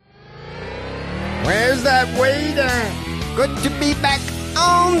Where's that waiter? Good to be back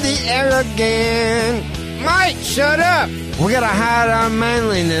on the air again. Mike, shut up. We gotta hide our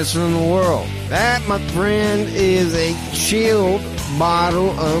manliness from the world. That, my friend, is a chilled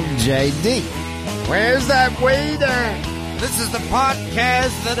bottle of JD. Where's that waiter? This is the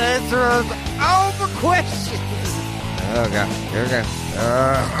podcast that answers all the questions. Oh, God. Here we go.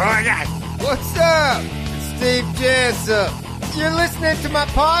 Oh, God. What's up? It's Steve Jessup. You're listening to my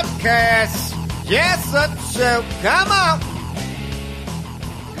podcast, Jessup Show. Come on.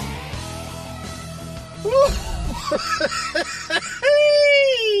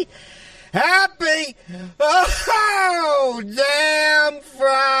 Happy damn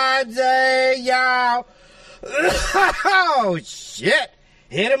Friday, y'all. Oh, shit.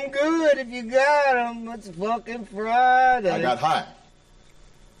 Hit 'em good if you got 'em. It's fucking Friday. I got high.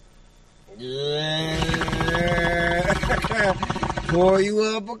 Yeah. Pour you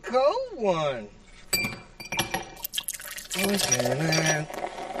up a cold one. Okay, man.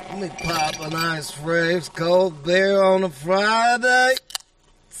 Let me pop a nice fresh cold beer on a Friday.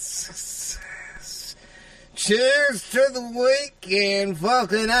 Cheers to the weekend.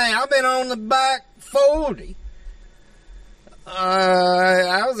 Fucking hey, I've been on the back 40.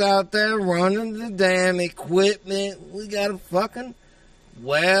 I was out there running the damn equipment. We got a fucking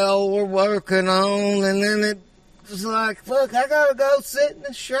well we're working on, and then it was like, fuck, I gotta go sit in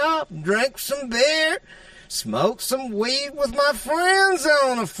the shop, drink some beer, smoke some weed with my friends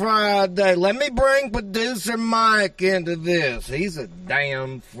on a Friday. Let me bring producer Mike into this. He's a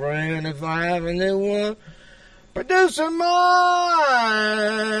damn friend if I ever knew one. Producer Mike!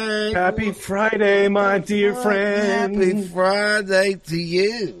 Happy Friday, my dear friend. Happy Friday to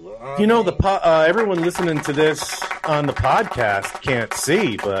you. You know, everyone listening to this on the podcast can't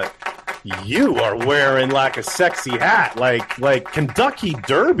see, but you are wearing like a sexy hat, like Kentucky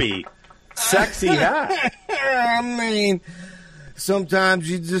Derby sexy hat. I mean, sometimes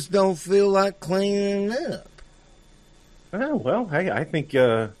you just don't feel like cleaning up. Oh, well, I think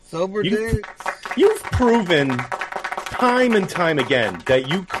Sober dudes. You've proven time and time again that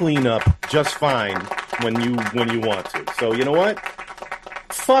you clean up just fine when you want to. So you know what?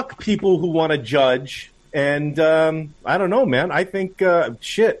 Fuck people who want to judge. And I don't know, man. I think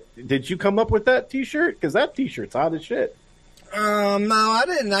shit. Did you come up with that T-shirt? Because that T-shirt's hot as shit. No, I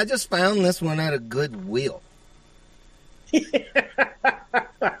didn't. I just found this one at a Goodwill.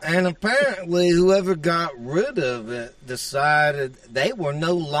 And apparently whoever got rid of it decided they were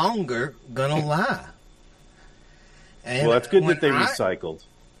no longer gonna lie. And well, that's good that they recycled.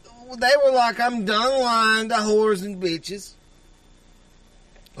 They were like, I'm done lying to whores and bitches.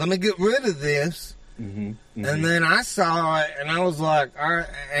 Let me get rid of this. Mm-hmm, mm-hmm. And then I saw it and I was like, I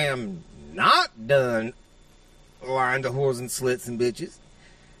am not done lying to whores and slits and bitches.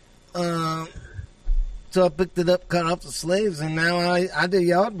 So I picked it up, cut off the sleeves, and now I do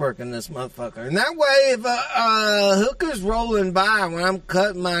yard work in this motherfucker. And that way, if a hooker's rolling by when I'm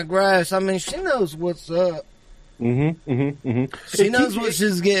cutting my grass, I mean, she knows what's up. Mm-hmm, mm-hmm, mm-hmm. She knows what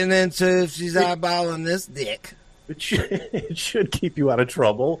she's getting into if she's eyeballing this dick. It should keep you out of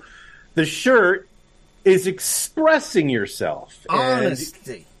trouble. The shirt is expressing yourself.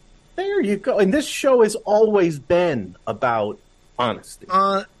 Honesty. There you go. And this show has always been about honesty.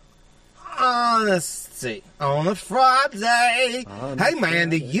 Honesty on a Friday. Hey, man,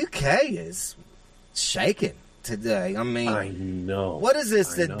 the UK is shaking today. I mean, I know. What is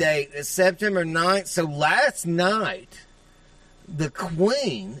this, the date? It's September 9th. So last night, the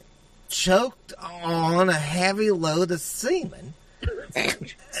Queen choked on a heavy load of semen.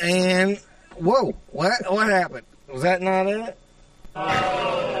 And, whoa, what happened? Was that not it?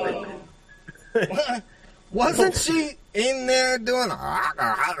 Wasn't she in there doing?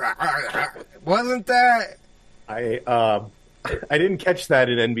 Wasn't that? I didn't catch that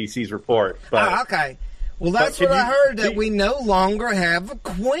in NBC's report. But okay. Well, that's what I heard. That we no longer have a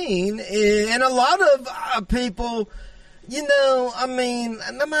queen, and a lot of people. You know, I mean,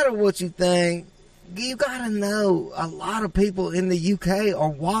 no matter what you think, you gotta know a lot of people in the UK are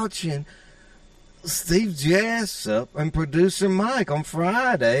watching Steve Jessup and producer Mike on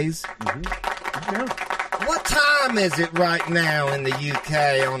Fridays. Mm-hmm. Yeah. What time is it right now in the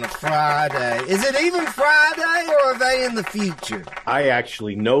UK on a Friday? Is it even Friday, or are they in the future? I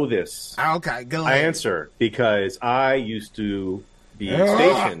actually know this. Okay, go ahead. I answer because I used to be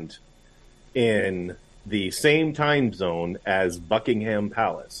stationed in the same time zone as Buckingham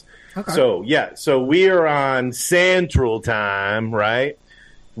Palace. Okay. So we are on Central Time, right?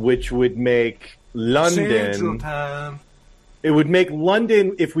 Which would make London... Central Time. It would make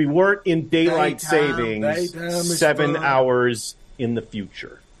London, if we weren't in daylight savings, 7 hours in the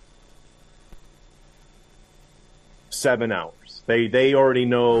future. 7 hours. They already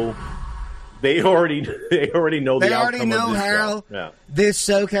know. They already know the outcome of this how show. this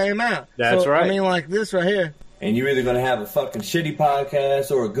show came out. That's right. I mean, like this right here. And you're either going to have a fucking shitty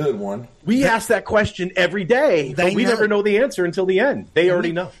podcast or a good one. We ask that question every day, but we never know the answer until the end. They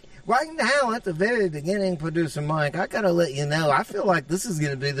already know. Right now, at the very beginning, Producer Mike, I got to let you know, I feel like this is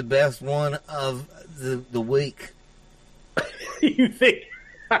going to be the best one of the week. You think?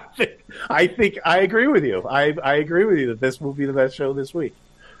 I think I agree with you. I agree with you that this will be the best show this week.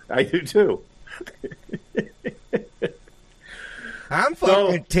 I do too. I'm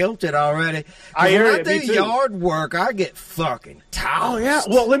fucking tilted already. When I do yard work, I get fucking tossed. Oh yeah.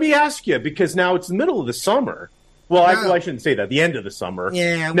 Well, let me ask you, because now it's the middle of the summer. Well, I shouldn't say that. The end of the summer.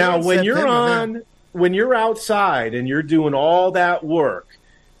 Yeah. Now, when you're outside and you're doing all that work,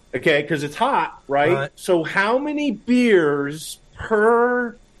 okay, because it's hot, right? So, how many beers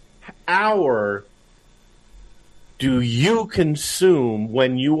per hour do you consume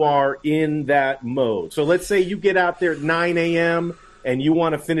when you are in that mode? So let's say you get out there at 9 a.m. and you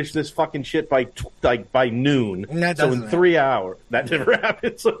want to finish this fucking shit by noon. So in 3 hours. That never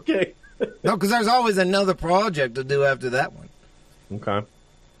happens, okay. No, because there's always another project to do after that one. Okay.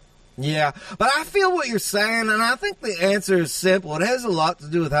 Yeah, but I feel what you're saying, and I think the answer is simple. It has a lot to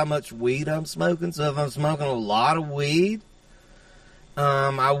do with how much weed I'm smoking. So if I'm smoking a lot of weed,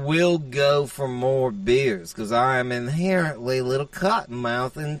 I will go for more beers because I am inherently a little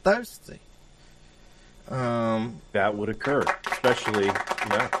cottonmouth and thirsty. That would occur, especially,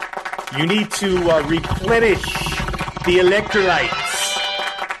 you need to replenish the electrolytes.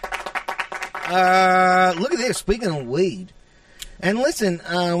 Look at this. Speaking of weed, and listen,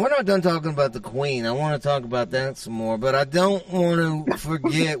 we're not done talking about the Queen. I want to talk about that some more, but I don't want to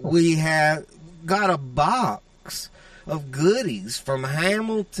forget we have got a box of goodies from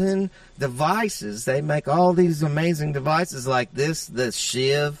Hamilton Devices. They make all these amazing devices like this, the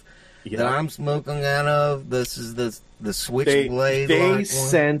Shiv that I'm smoking out of. This is the Switchblade. They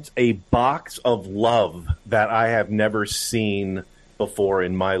sent a box of love that I have never seen before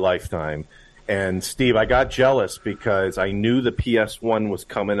in my lifetime. And Steve, I got jealous because I knew the PS1 was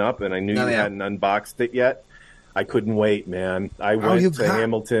coming up, and I knew you hadn't unboxed it yet. I couldn't wait, man. I went to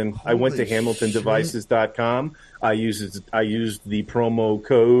HamiltonDevices.com. I used the promo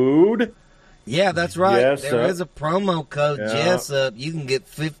code. Yeah, that's right. Yes, there is a promo code, Jessup. You can get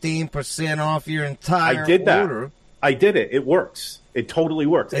 15% off your entire order. I did that. I did it. It works. It totally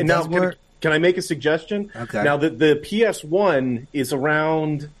works. It does work. Can I make a suggestion? Okay. Now, the PS1 is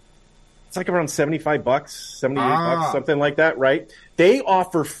around... It's like around $75, $78, something like that, right? They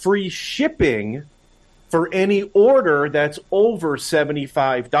offer free shipping for any order that's over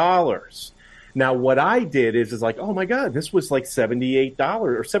 $75. Now, what I did is like, oh my God, this was like $78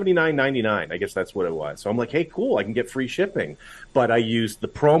 or $79.99. I guess that's what it was. So I'm like, hey, cool, I can get free shipping. But I used the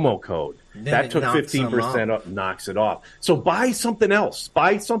promo code. That took 15% off, knocks it off. So buy something else.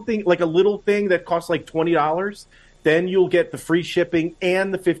 Buy something like a little thing that costs like $20. Then you'll get the free shipping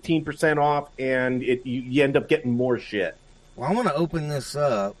and the 15% off, and you end up getting more shit. Well, I want to open this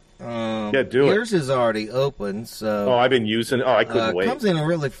up. Do it. Yours is already open, so... Oh, I've been using it. Oh, I couldn't wait. It comes in a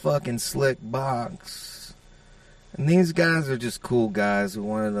really fucking slick box. And these guys are just cool guys who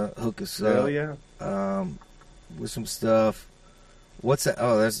wanted to hook us up. Hell yeah. With some stuff. What's that?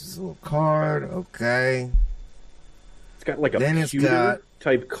 Oh, that's this little card. Okay. It's got like a pewter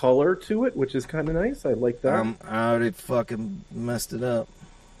type color to it, which is kind of nice. I like that. I already fucking messed it up.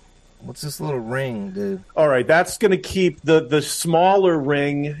 What's this little ring, dude? All right, that's going to keep the smaller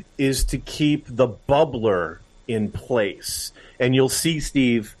ring is to keep the bubbler in place. And you'll see,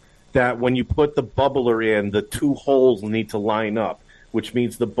 Steve, that when you put the bubbler in, the two holes need to line up, which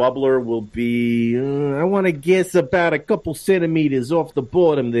means the bubbler will be, I want to guess, about a couple centimeters off the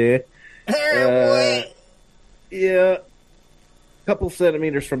bottom there. Yeah. Couple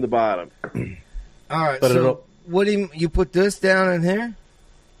centimeters from the bottom. All right, so what do you put this down in here?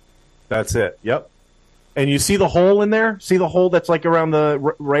 That's it. Yep. And you see the hole in there? See the hole that's like around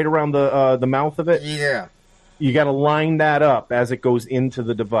right around the mouth of it? Yeah. You got to line that up as it goes into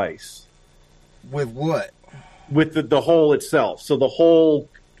the device. With what? With the hole itself. So the hole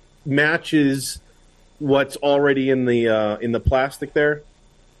matches what's already in the plastic there.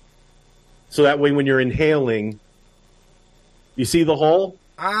 So that way when you're inhaling, you see the hole?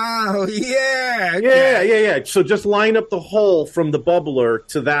 Oh, yeah. Yeah. So just line up the hole from the bubbler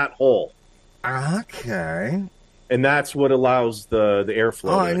to that hole. Okay. And that's what allows the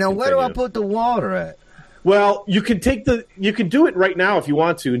airflow. All right, now where do I put the water at? Well, you can do it right now if you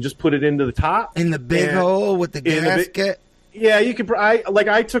want to and just put it into the top. In the big hole with the gasket? Yeah, you could.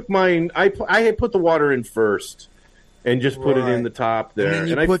 I took mine. I had put the water in first, and just put it in the top there. And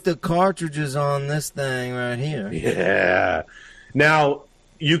then you put the cartridges on this thing right here. Yeah. Now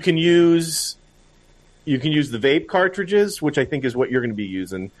you can use the vape cartridges, which I think is what you're going to be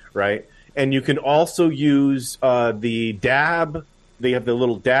using, right? And you can also use the dab. They have the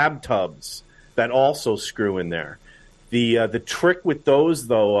little dab tubs that also screw in there. The trick with those,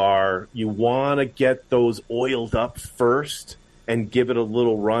 though, are you want to get those oiled up first and give it a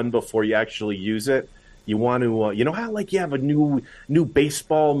little run before you actually use it. You want to, you know how like you have a new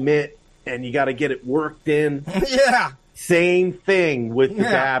baseball mitt and you got to get it worked in? Yeah. Same thing with the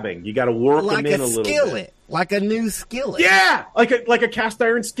dabbing. You got to work them in a little bit. Like a new skillet. Yeah, like a cast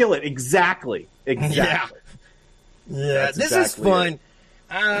iron skillet. Exactly. Yeah. This exactly is fun.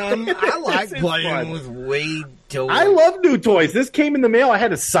 it. I like playing fun. with weed toys. I love new toys. This came in the mail. I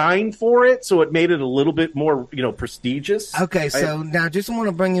had a sign for it, so it made it a little bit more, prestigious. Okay, so now I just want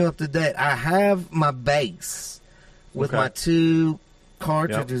to bring you up to date. I have my base with my 2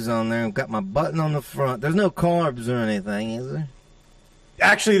 cartridges on there. I've got my button on the front. There's no carbs or anything, is there?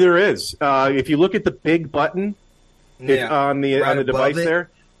 Actually, there is. If you look at the big button on the device there,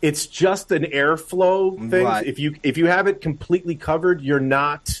 it's just an airflow thing. Right. If you have it completely covered, you're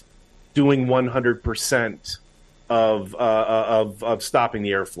not doing 100% of stopping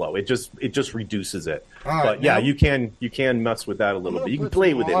the airflow. It just reduces it. But yeah, you can mess with that a little bit. You can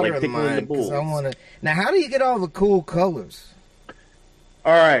play with it like tickling the balls. Now, how do you get all the cool colors?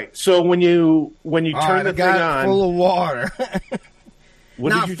 All right, so when you turn the thing on, full of water.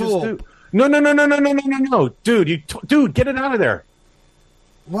 What did you just do? No, dude, get it out of there.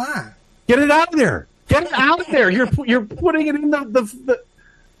 Why? Get it out of there. Get it out of there. You're putting it in the.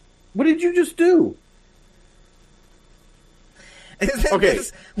 What did you just do? Isn't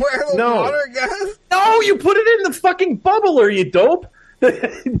this where the water goes? No, you put it in the fucking bubbler, you dope.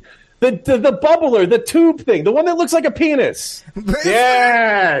 The bubbler, the tube thing, the one that looks like a penis.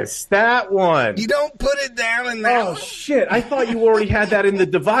 Yes, that one. You don't put it down in that. Oh shit! I thought you already had that in the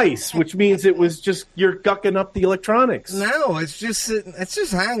device, which means it was just you're gucking up the electronics. No, it's just sitting. It's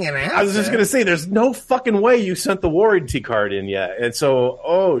just hanging out. I was just gonna say, there's no fucking way you sent the warranty card in yet, and so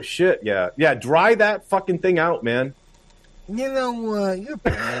oh shit, yeah, dry that fucking thing out, man. You know what? You're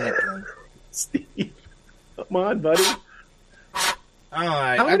panicking, Steve. Come on, buddy. All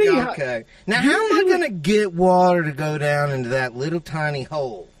right, okay. Now, how am I going to get water to go down into that little tiny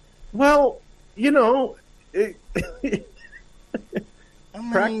hole? Well,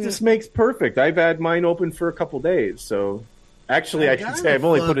 practice makes perfect. I've had mine open for a couple days, so actually, I should say I've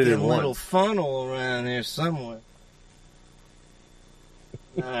only put it in a little once. funnel around here somewhere.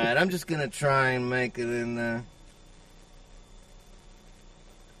 All right, I'm just going to try and make it in there.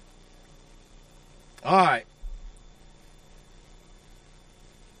 All right.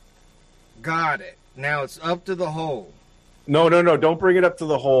 Got it. Now it's up to the hole. No. Don't bring it up to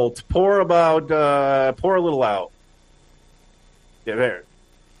the hole. Pour a little out. Yeah, there.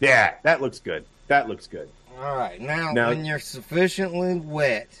 Yeah, that looks good. All right. Now when you're sufficiently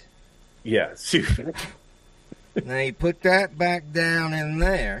wet. Yes. Now you put that back down in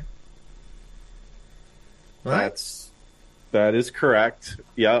there. Right? That is correct.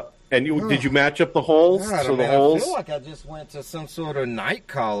 Yep. And did you match up the holes? God, so I holes. feel like I just went to some sort of night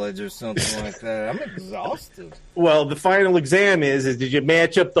college or something like that. I'm exhausted. Well, the final exam is did you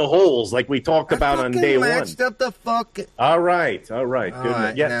match up the holes like we talked about on day one? Matched up the fuck. All right. Good.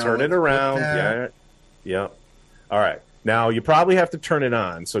 Right, yeah, turn it around. Yeah. All right. Now you probably have to turn it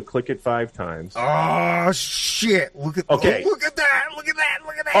on. So click it 5 times. Oh shit! Look at that!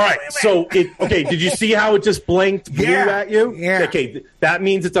 All right. So did you see how it just blinked blue at you? Yeah. Okay. That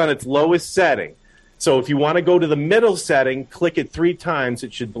means it's on its lowest setting. So if you want to go to the middle setting, click it 3 times.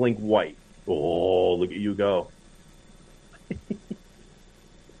 It should blink white. Oh, look at you go.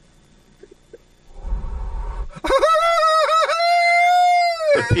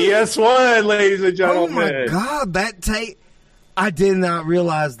 The PS1, ladies and gentlemen. Oh my god, that taste! I did not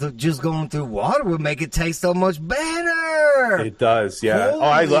realize that just going through water would make it taste so much better. It does, yeah.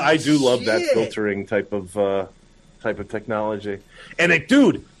 Holy I do love that shit. filtering type of technology. And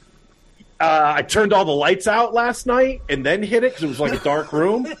dude, I turned all the lights out last night and then hit it because it was like a dark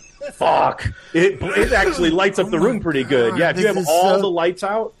room. Fuck, it actually lights up the room pretty good. Yeah, if you have all the lights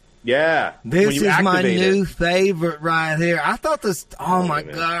out. Yeah. This is my new favorite right here. I thought this... Oh, my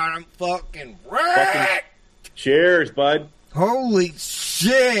God. I'm fucking wrecked. Cheers, bud. Holy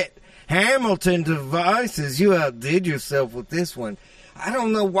shit. Hamilton Devices. You outdid yourself with this one. I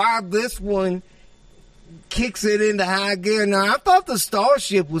don't know why this one kicks it into high gear. Now, I thought the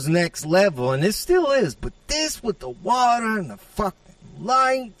Starship was next level, and it still is. But this with the water and the fucking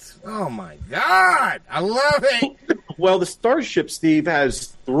lights. Oh, my God. I love it. Well, the Starship, Steve,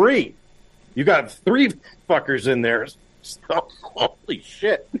 has 3. You got 3 fuckers in there. So, holy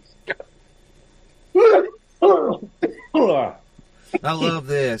shit. I love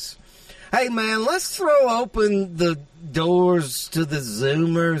this. Hey, man, let's throw open the doors to the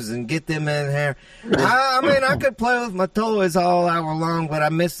Zoomers and get them in here. I mean, I could play with my toys all hour long, but I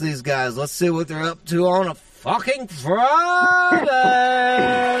miss these guys. Let's see what they're up to on a fucking Friday.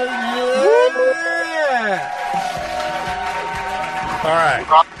 Yeah. All right.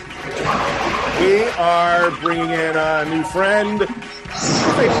 We are bringing in a new friend.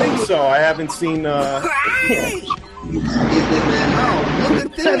 I think so. I haven't seen... Oh, look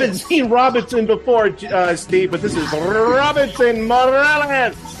at this. I haven't seen Robinson before, Steve, but this is Robinson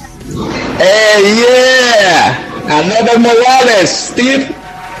Morales. Hey, yeah! Another Morales, Steve.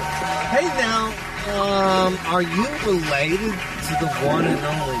 Hey, now, are you related to the one and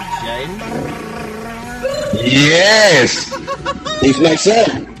only Jay? Yes! He's my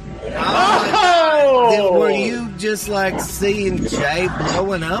son. Oh! Were you just like seeing Jay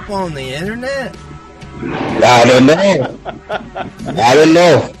blowing up on the internet? I don't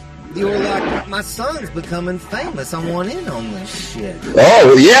know. You were like, my son's becoming famous. I want in on this shit.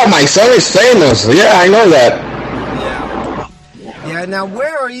 Oh, yeah, my son is famous. Yeah, I know that. Yeah, now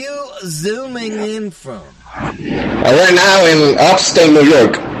where are you zooming in from? Right now in upstate New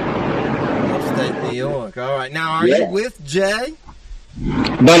York. Upstate New York. All right. Now, are you with Jay?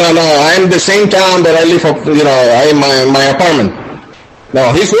 No. I'm in the same town that I live, I'm in my apartment.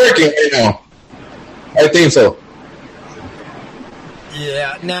 No, he's working right now. I think so.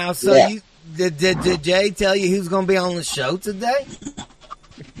 Yeah. Now, so you did Jay tell you who's going to be on the show today?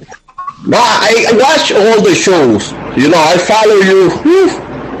 No, I watch all the shows. I follow you.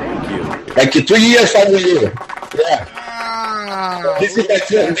 Like 3 years follow you. Yeah. This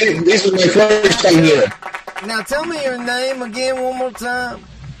is my first time here. Now, tell me your name again one more time.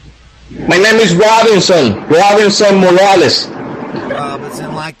 My name is Robinson Morales.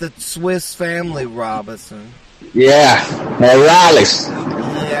 Robinson, like the Swiss Family Robinson. Yeah, Morales.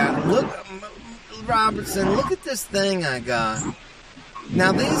 Yeah, look, Robinson, look at this thing I got.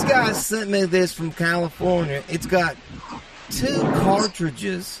 Now, these guys sent me this from California. It's got 2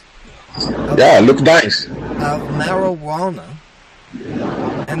 cartridges. Look nice. Of marijuana.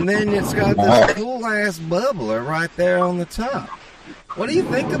 And then it's got this cool-ass bubbler right there on the top. What do you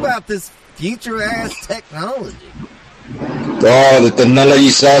think about this future-ass technology? Oh, the technology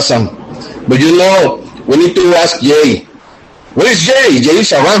is awesome. But we need to ask Jay. Where is Jay?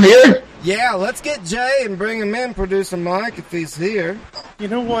 Jay's around here? Yeah, let's get Jay and bring him in, Producer Mike, if he's here. You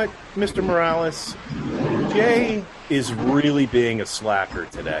know what, Mr. Morales? Jay is really being a slacker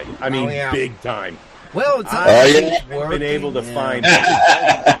today. I mean, big time. Well, it's I haven't been able to find him.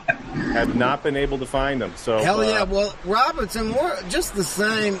 Have not been able to find him. So hell yeah. Well, Robinson, we're just the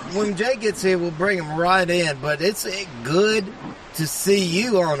same. When Jay gets here, we'll bring him right in. But it's good to see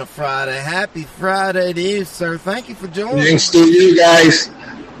you on a Friday. Happy Friday to you, sir. Thank you for joining. Thanks to you guys.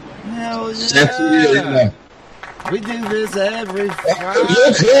 Hell yeah. Thanks to you. We do this every Friday.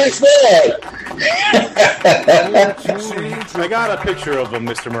 Look who's there. I got a picture of him,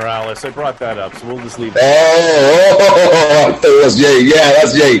 Mr. Morales. I brought that up, so we'll just leave it. Oh, that was Jay. Yeah,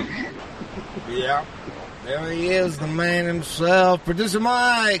 that's Jay. Yeah. There he is, the man himself. Producer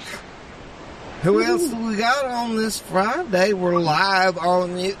Mike. Who else do we got on this Friday? We're live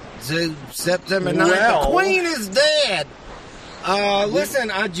on YouTube, September 9th. The Queen is dead.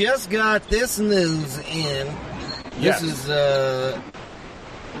 Listen, I just got this news in. This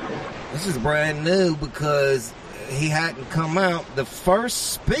is brand new because he hadn't come out. The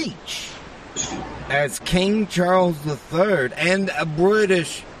first speech as King Charles III and a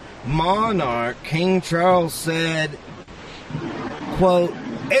British monarch, King Charles said, quote,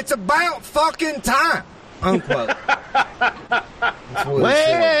 "It's about fucking time," unquote.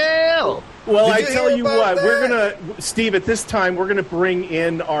 Well, I tell you what, we're going to, Steve, at this time, we're going to bring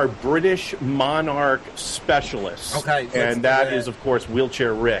in our British monarch specialist. Okay. And that is, of course,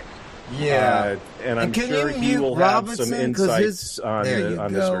 Wheelchair Rick. Yeah. And I'm sure he will have some insights on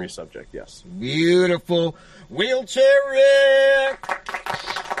this very subject, yes. Beautiful. Wheelchair Rick!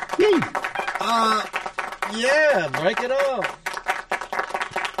 Yeah, break it up.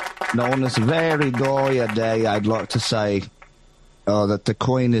 On this very dire day, I'd like to say that the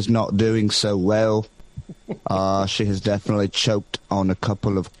Queen is not doing so well. She has definitely choked on a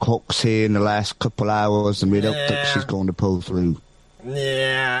couple of cocks here in the last couple hours, and we don't think she's going to pull through.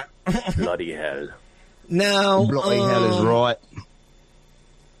 Yeah. Bloody hell. Now, bloody hell is right.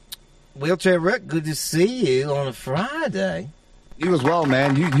 Wheelchair Rick, good to see you on a Friday. You as well,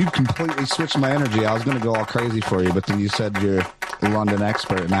 man. You completely switched my energy. I was going to go all crazy for you, but then you said you're a London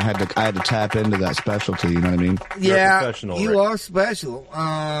expert, and I had to tap into that specialty. You know what I mean? Yeah, professional, you Rick. are special.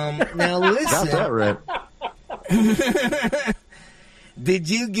 Now Got that listen. right. Did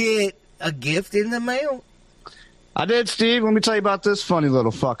you get a gift in the mail? I did, Steve. Let me tell you about this funny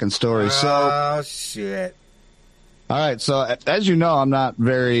little fucking story. Oh shit! All right. So as you know, I'm not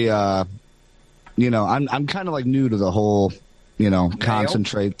very, I'm kind of like new to the whole,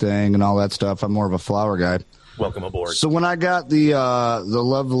 concentrate thing and all that stuff. I'm more of a flower guy. Welcome aboard. So when I got the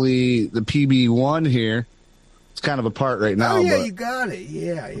PB1 here, it's kind of apart right now. Oh yeah, but you got it.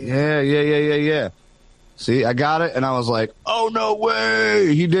 Yeah. Yeah. See, I got it, and I was like, oh, no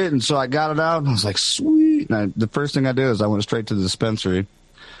way. He didn't. So I got it out, and I was like, sweet. And the first thing I did is I went straight to the dispensary.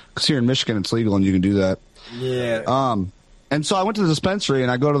 Because here in Michigan, it's legal, and you can do that. Yeah. And so I went to the dispensary,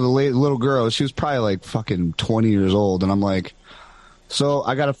 and I go to the little girl. She was probably like fucking 20 years old. And I'm like, so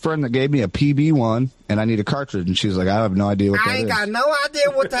I got a friend that gave me a PB1, and I need a cartridge. And she's like, I have no idea what that is. I ain't got no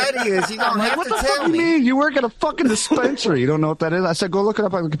idea what that is. You're going to have What to the tell fuck you me. mean? You work at a fucking dispensary. You don't know what that is? I said, go look it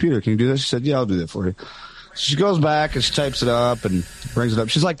up on the computer. Can you do that? She said, yeah, I'll do that for you. She goes back and she types it up and brings it up.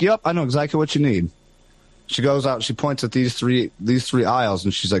 She's like, yep, I know exactly what you need. She goes out and she points at these three aisles,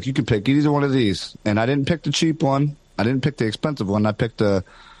 and she's like, you can pick either one of these. And I didn't pick the cheap one. I didn't pick the expensive one. I picked the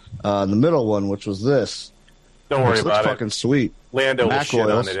middle one, which was this. Don't worry Which looks about fucking it. sweet. Lando will Mac shit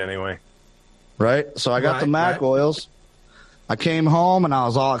oils. on it anyway. Right? So I got the Mac oils. I came home and I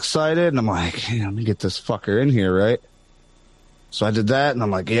was all excited, and I'm like, hey, let me get this fucker in here, right? So I did that, and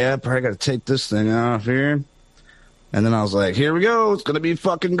I'm like, yeah, probably got to take this thing off here. And then I was like, here we go. It's going to be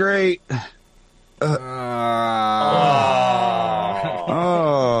fucking great. Oh,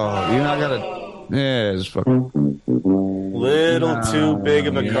 I got to... Yeah, it's fucking... Little too big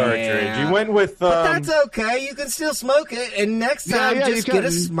of a cartridge. You went with... But that's okay. You can still smoke it, and next time just get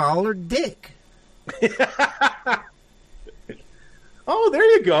a smaller dick. Oh, there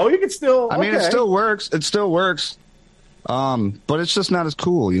you go. You can still... I mean, it still works. It still works. But it's just not as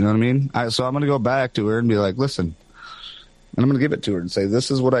cool, you know what I mean? So I'm going to go back to her and be like, listen... And I'm going to give it to her and say,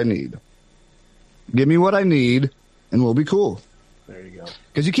 this is what I need. Give me what I need, and we'll be cool. There you go.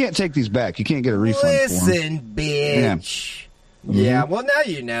 Because you can't take these back. You can't get a refund for them. Listen, bitch. Yeah, well, now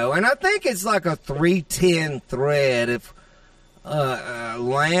you know. And I think it's like a 310 thread. If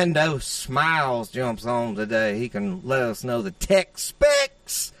Lando Smiles jumps on today, he can let us know the tech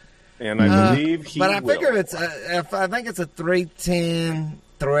specs. And I believe he But I will. figure I think it's a 310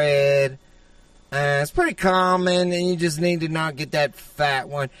 thread. It's pretty common, and you just need to not get that fat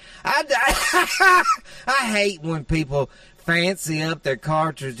one. I hate when people fancy up their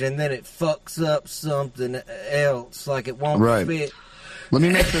cartridge and then it fucks up something else, like it won't fit. Let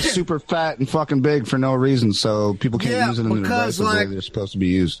me make this super fat and fucking big for no reason, so people can't use it in the aggressive way they're supposed to be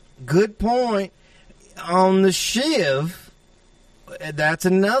used. Good point. On the Shiv, that's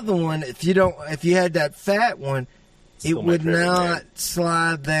another one. If you had that fat one, it would not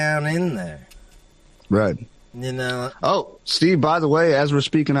slide down in there. Right. You know. Oh, Steve, by the way, as we're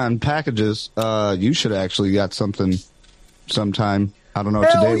speaking on packages, you should have actually got something sometime. I don't know,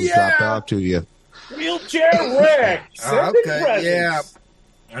 today was dropped off to you. Wheelchair Rick! Okay, yeah.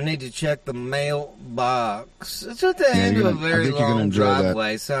 I need to check the mailbox. It's at the end of a very long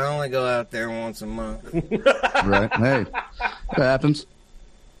driveway, so I only go out there once a month. Right. Hey, that happens.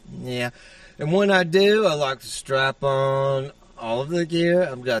 Yeah. And when I do, I like to strap on all of the gear.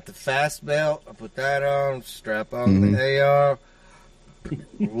 I've got the fast belt. I put that on, strap on the AR.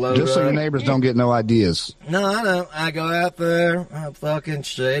 Just so your neighbors don't get no ideas. No, I don't. I go out there, I fucking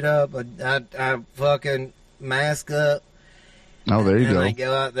straight up. I fucking mask up. Oh, there you go. I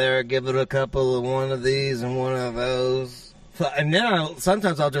go out there, give it a couple of one of these and one of those. And then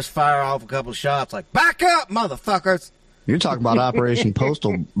sometimes I'll just fire off a couple shots like, back up, motherfuckers. You're talking about Operation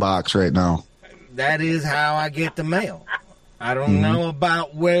Postal Box right now. That is how I get the mail. I don't know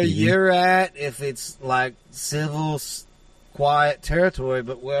about where you're at, if it's like civil, quiet territory,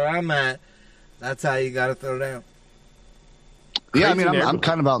 but where I'm at, that's how you got to throw down. Yeah, I mean, I'm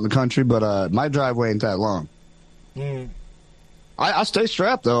kind of out in the country, but my driveway ain't that long. I stay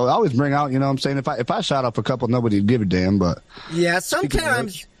strapped, though. I always bring out, you know what I'm saying? If I shot up a couple, nobody'd give a damn, but... Yeah,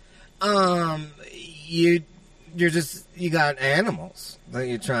 sometimes you got animals that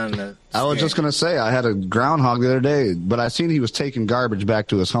you're trying to... I was just going to say, I had a groundhog the other day, but I seen he was taking garbage back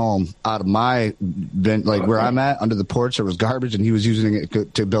to his home out of my vent, like where I'm at, under the porch, there was garbage, and he was using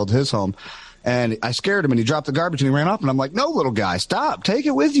it to build his home. And I scared him, and he dropped the garbage, and he ran off, and I'm like, no, little guy, stop. Take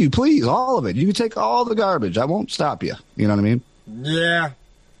it with you, please, all of it. You can take all the garbage. I won't stop you. You know what I mean? Yeah.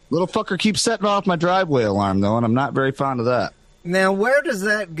 Little fucker keeps setting off my driveway alarm, though, and I'm not very fond of that. Now, where does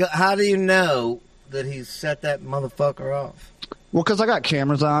that go? How do you know that he set that motherfucker off? Well, because I got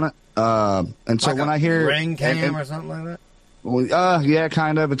cameras on it. And so Like when a I hear... ring cam or something like that? Well, yeah,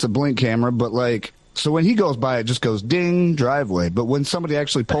 kind of. It's a blink camera, but like... So when he goes by, it just goes ding, driveway. But when somebody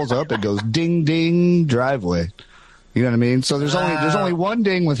actually pulls up, it goes ding, ding, driveway. You know what I mean? So there's only one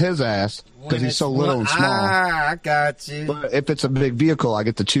ding with his ass because he's so little and small. I got you. But if it's a big vehicle, I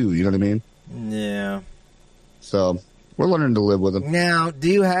get the two. You know what I mean? Yeah. So we're learning to live with him. Now, do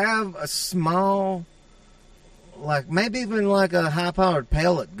you have a small, like maybe even like a high-powered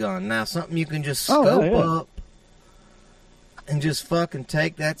pellet gun? Now, something you can just scope up and just fucking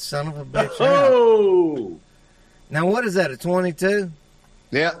take that son of a bitch out. Now, what is that, a 22?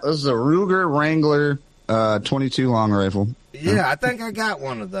 Yeah, this is a Ruger Wrangler 22 long rifle. Yeah, I think I got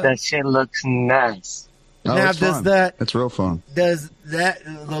one of those. That shit looks nice. Oh, now, it's fun. It's real fun. Does that,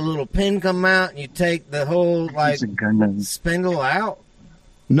 the little pin come out and you take the whole, like, spindle out?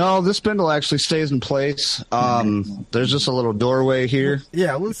 No, this spindle actually stays in place. There's just a little doorway here.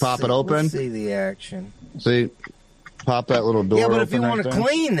 Yeah, we'll pop it open. We'll see the action. See, pop that little door. Yeah, but open if you want to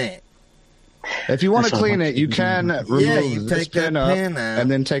clean it, if you want to clean it, you can remove you this take that pin up pin out. and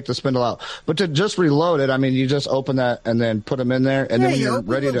then take the spindle out. But to just reload it, I mean, you just open that and then put them in there, and then you you're open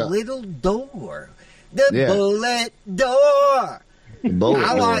ready the to. little door, the bullet door.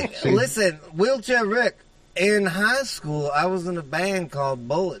 I like. See? Listen, Wheelchair Rick. In high school, I was in a band called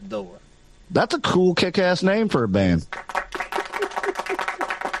Bullet Door. That's a cool, kick-ass name for a band.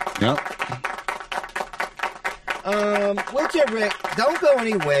 Yep. Wheelchair Rick, don't go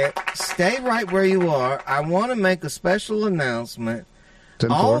anywhere. Stay right where you are. I want to make a special announcement.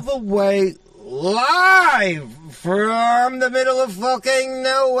 10-4. All the way live from the middle of fucking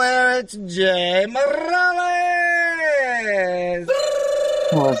nowhere. It's Jay Morales.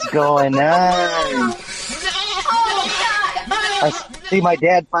 What's going on? I see my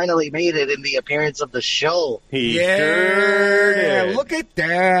dad finally made it in the appearance of the show. He sure did. Look at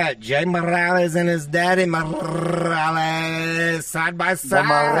that. Jay Morales and his daddy Morales side by side. The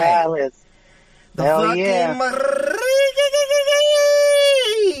Morales. The Hell fucking yeah.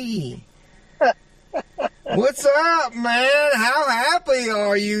 What's up, man? How happy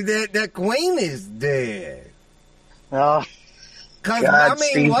are you that Queen is dead? Oh, Because, God, I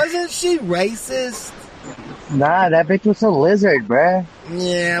mean, Steve. wasn't she racist? nah, that bitch was a lizard, bruh.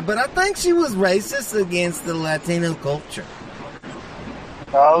 Yeah, but I think she was racist against the Latino culture.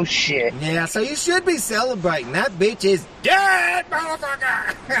 Oh, shit. Yeah, so you should be celebrating. That bitch is dead,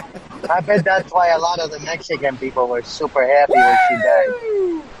 motherfucker! I bet that's why a lot of the Mexican people were super happy when she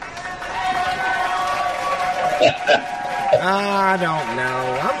died. I don't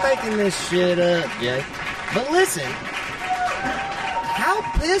know. I'm making this shit up, Jay. But listen, how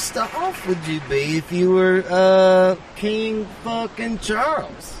pissed off would you be if you were King fucking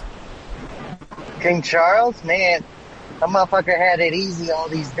Charles? King Charles? Man, that motherfucker had it easy all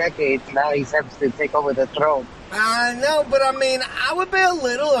these decades. Now he has to take over the throne. I know, but I mean, I would be a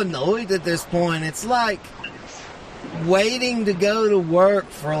little annoyed at this point. It's like waiting to go to work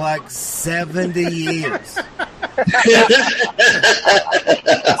for like 70 years.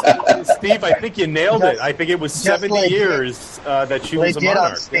 Steve, I think you nailed it. I think it was 70 legit. years that she was a Legit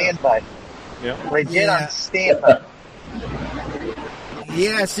monarch. on standby. Yeah. Legit Yeah. on standby.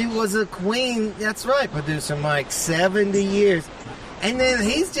 Yeah, she was a queen. That's right, producer Mike. 70 years. And then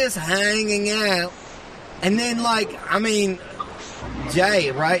he's just hanging out. And then, like, I mean,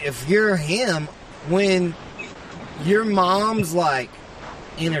 Jay, right? If you're him, when your mom's, like,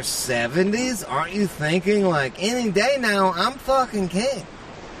 in her 70s, aren't you thinking, like, any day now, I'm fucking king?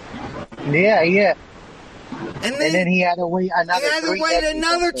 Yeah, yeah. And And then he had to wait another he had to 3 wait decades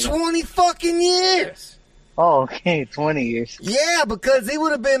another after that. 20 fucking years. Oh, okay, 20 years. Yeah, because he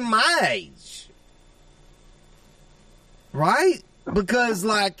would have been my age. Right? Because,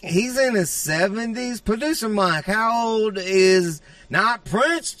 like, he's in his 70s. Producer Mike, how old is not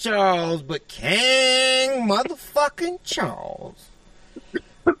Prince Charles, but King motherfucking Charles?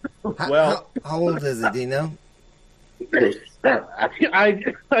 Well- how old is it, do you know?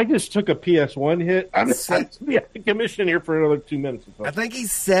 I just took a PS1 hit. I'm commissioned here for another 2 minutes. Or so. I think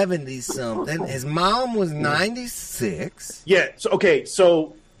he's 70-something. His mom was 96. Yeah.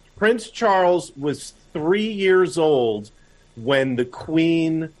 So Prince Charles was 3 years old when the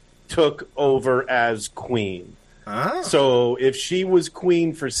Queen took over as Queen. Oh. So if she was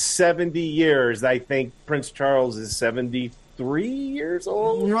Queen for 70 years, I think Prince Charles is 73 years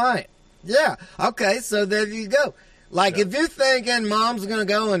old. Right. Yeah. Okay, so there you go. Like, if you're thinking mom's going to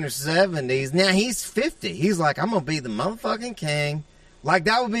go in her 70s, now he's 50. He's like, I'm going to be the motherfucking king. Like,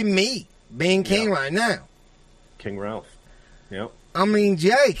 that would be me being king right now. King Ralph. Yep. I mean,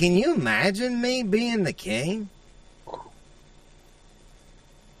 Jay, can you imagine me being the king?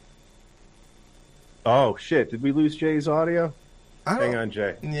 Oh, shit. Did we lose Jay's audio? Hang on,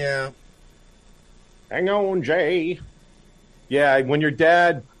 Jay. Yeah. Hang on, Jay. Yeah, when your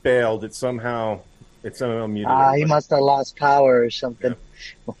dad bailed, it somehow muted. He must have lost power or something.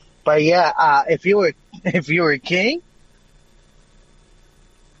 Yeah. But yeah, if you were king.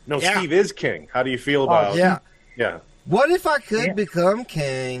 No, yeah. Steve is king. How do you feel about? Yeah. What if I could become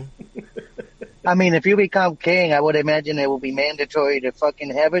king? I mean, if you become king, I would imagine it will be mandatory to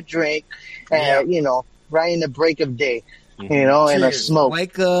fucking have a drink, you know, right in the break of day, you know, and a smoke.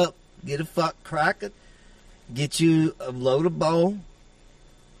 Wake up, get a fuck cracker, get you a load of bowl.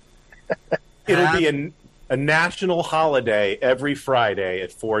 It'll be a national holiday every Friday at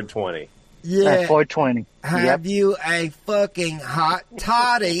 4:20. Yeah. At 4:20. Have you a fucking hot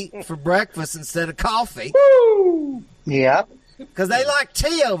toddy for breakfast instead of coffee? Woo! Yep. Because they like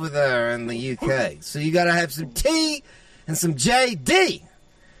tea over there in the UK. So you got to have some tea and some JD.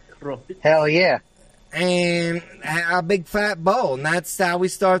 Hell yeah. And a big fat bowl. And that's how we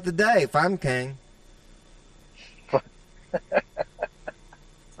start the day if I'm king. I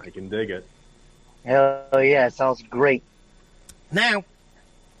can dig it. Hell yeah. Sounds great. Now,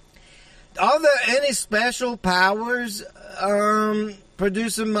 are there any special powers,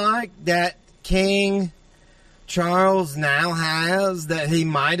 Producer Mike, that King Charles now has that he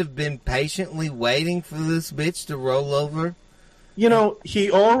might have been patiently waiting for this bitch to roll over? You know,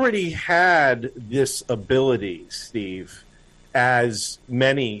 he already had this ability, Steve, as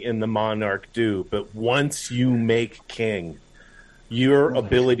many in the Monarch do. But once you make king, your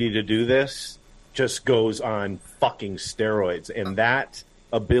ability to do this just goes on fucking steroids. And that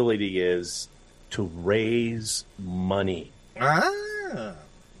ability is to raise money. Ah.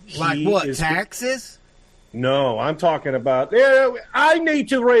 Like what, taxes? No, I'm talking about, I need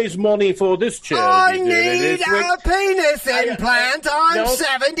to raise money for this charity. I need a penis implant. I'm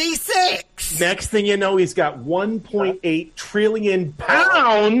 76. Next thing you know, he's got 1.8 trillion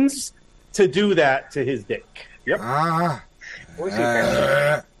pounds to do that to his dick. Yep.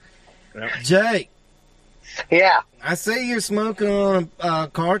 Jake. Yeah. I see you're smoking on a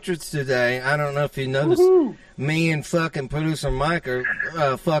cartridge today. I don't know if you noticed. Me and fucking Producer Mike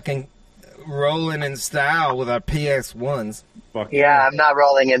are fucking rolling in style with our PS1s. Yeah, I'm not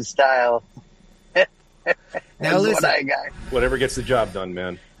rolling in style. Now listen, whatever gets the job done,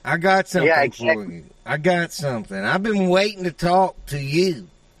 man. I got something for you. I got something. I've been waiting to talk to you.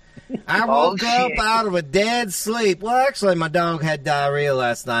 I woke up out of a dead sleep. Well, actually, my dog had diarrhea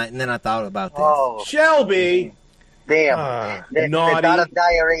last night, and then I thought about this. Shelby! Damn. The naughty. thought of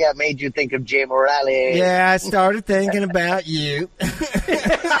diarrhea made you think of Jay Morales. Yeah, I started thinking about you.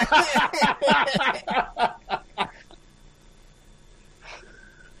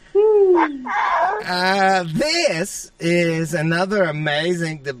 This is another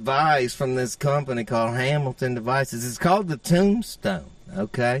amazing device from this company called Hamilton Devices. It's called the Tombstone,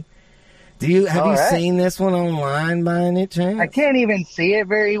 okay? Have you seen this one online by any chance? I can't even see it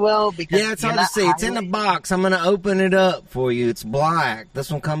very well because it's hard to see. It's in the box. I'm going to open it up for you. It's black. This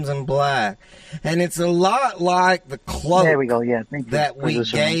one comes in black, and it's a lot like the cloak. There we go. Yeah, thank you. That we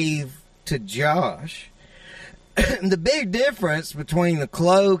gave to Josh. The big difference between the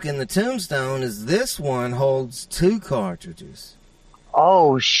cloak and the Tombstone is this one holds 2 cartridges.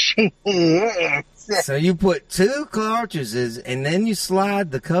 Oh shit! So you put 2 cartridges, and then you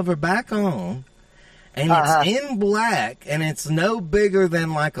slide the cover back on, and it's in black, and it's no bigger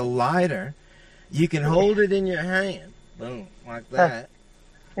than like a lighter. You can hold it in your hand, boom, like that.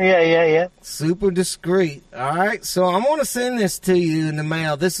 Yeah. Super discreet. All right, so I want to send this to you in the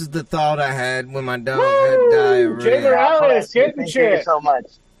mail. This is the thought I had when my dog had diarrhea. Jay Morales, Thank you so much.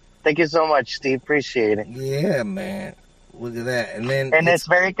 Thank you so much, Steve. Appreciate it. Yeah, man. Look at that. And it's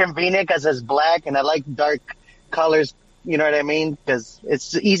very convenient because it's black, and I like dark colors, you know what I mean? Because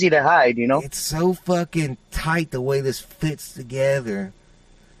it's easy to hide, you know? It's so fucking tight the way this fits together.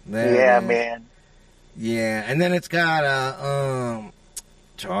 Man. Yeah, and then it's got a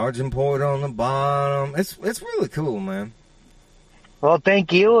charging port on the bottom. It's really cool, man. Well,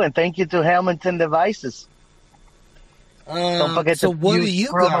 thank you, and thank you to Hamilton Devices. Don't forget to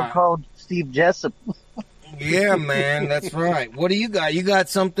use promo code Steve Jessup. Yeah, man, that's right. What do you got? You got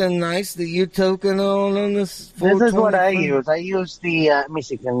something nice that you're token on this? This is what I use. I use the, let me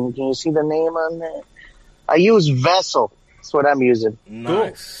see, can you see the name on that? I use Vessel. That's what I'm using.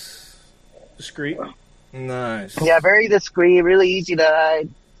 Nice. Cool. Discreet. Nice. Yeah, very discreet, really easy to hide.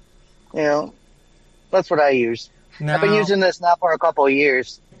 You know, that's what I use. I've been using this now for a couple of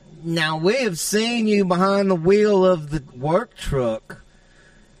years. Now, we have seen you behind the wheel of the work truck,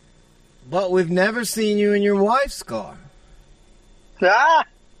 but we've never seen you in your wife's car. Ah,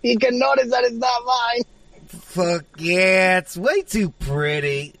 you can notice that it's not mine. Fuck yeah, it's way too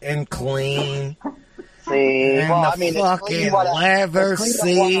pretty and clean. See, And well, the I mean, fucking leather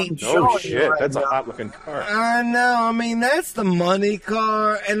seat. Oh shit, that's a hot looking car. I know, I mean, that's the money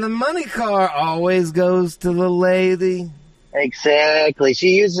car, and the money car always goes to the lady. Exactly.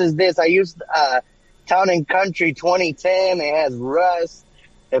 She uses this. I used Town and Country 2010. It has rust.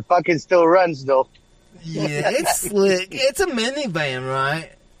 It fucking still runs, though. Yeah, it's slick. It's a minivan,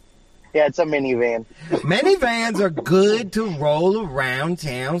 right? Yeah, it's a minivan. Minivans are good to roll around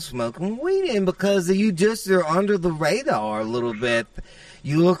town smoking weed in because you just are under the radar a little bit.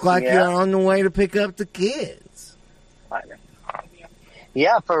 You look like Yeah. you're on the way to pick up the kids.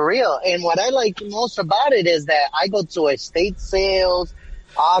 Yeah, for real. And what I like most about it is that I go to estate sales,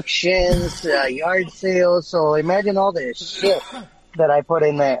 auctions, yard sales. So imagine all the shit that I put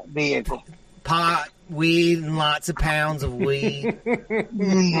in that vehicle. Pot, weed, and lots of pounds of weed.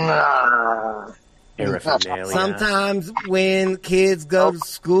 Nah. Paraphernalia. Sometimes when kids go to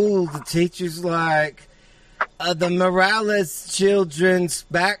school, the teacher's like, the Morales children's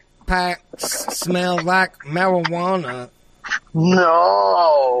backpacks smell like marijuana.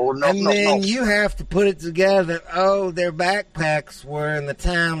 No, And then you have to put it together. Oh, their backpacks were in the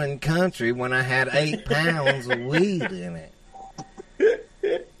Town and Country when I had 8 pounds of weed in it.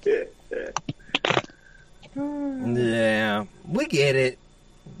 Yeah, we get it.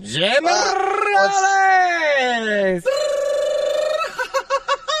 Jim Morales!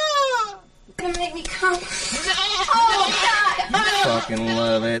 Gonna make me come. Oh, God! Fucking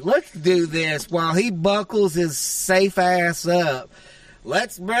love it. Let's do this while he buckles his safe ass up.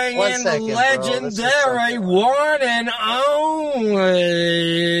 Let's bring One in second, the bro. This is legendary something. one and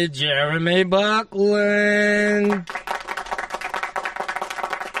only Jeremy Buckland.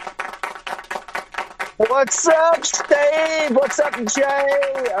 What's up, Steve? What's up,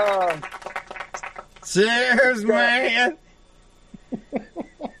 Jay? Cheers, man.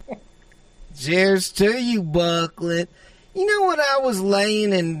 Cheers to you, Buckland. You know what? I was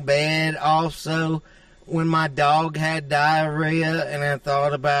laying in bed also when my dog had diarrhea and I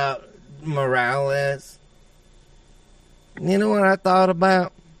thought about Morales. You know what I thought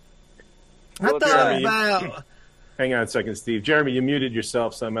about? I Well, thought Jeremy, about... Hang on a second, Steve. Jeremy, you muted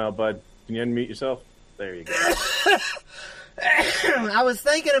yourself somehow, bud. Can you unmute yourself? There you go. I was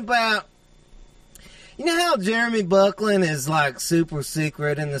thinking about... You know how Jeremy Buckland is like super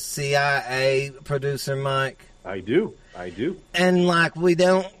secret in the CIA, producer Mike? I do. And like we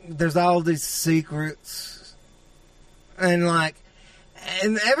don't, there's all these secrets. And like,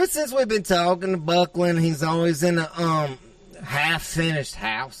 and ever since we've been talking to Buckland, he's always in a half-finished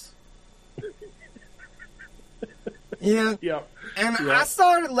house. You know? Yeah. And Yeah. I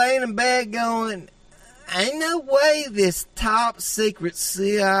started laying in bed going, ain't no way this top secret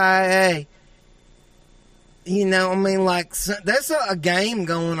CIA, you know, I mean, like, there's a game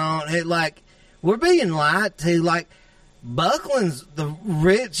going on. It, like, we're being lied to. Like, Buckland's the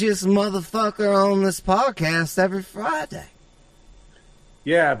richest motherfucker on this podcast every Friday.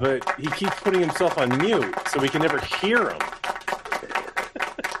 Yeah, but he keeps putting himself on mute, so we can never hear him.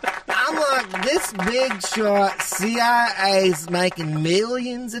 I'm like, this big shot CIA's making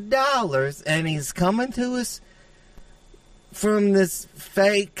millions of dollars, and he's coming to us from this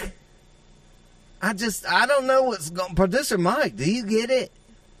fake. I don't know what's going. Producer Mike, do you get it?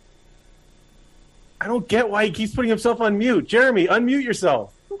 I don't get why he keeps putting himself on mute. Jeremy, unmute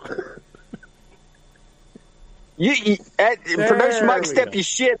yourself. Producer Mike, we step go. your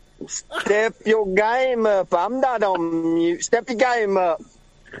shit. Step your game up. I'm not on mute. Step your game up.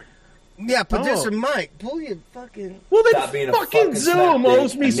 Yeah, Producer Mike, pull your fucking. Well, then Stop being a fucking Zoom snap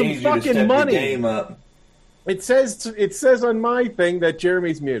owes dick. me I some need you to step fucking your money. game up. It says on my thing that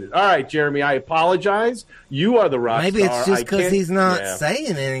Jeremy's muted. All right, Jeremy, I apologize. You are the rock Maybe star. it's just I because can't- he's not Yeah.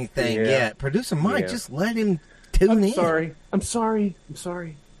 saying anything Yeah. yet. Producer Mike, Yeah. just let him tune in. Sorry. I'm sorry.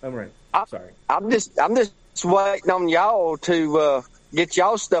 I'm right. Sorry. I'm just waiting on y'all to get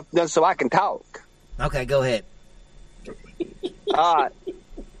y'all stuff done so I can talk. Okay, go ahead. All right.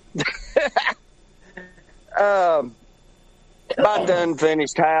 About done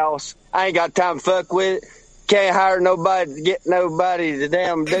finished house. I ain't got time to fuck with it. Can't hire nobody to get nobody to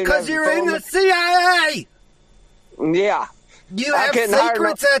damn do Because nothing you're for in me. the CIA. Yeah. You I have couldn't hire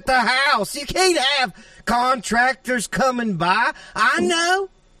secrets at the house. You can't have contractors coming by. I know.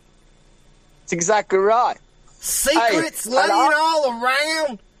 That's exactly right. Secrets Hey, laying and all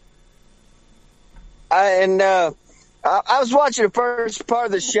around. And I was watching the first part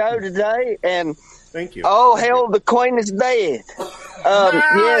of the show today, and thank you. Oh, hell, the Queen is dead.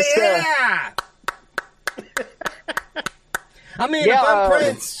 Yes. Yeah. I mean, Yeah,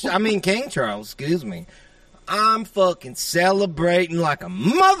 if I'm King Charles, excuse me, I'm fucking celebrating like a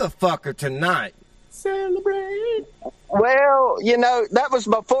motherfucker tonight. Celebrate. Well, you know, that was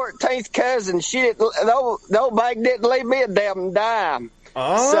my 14th cousin. The old bag didn't leave me a damn dime.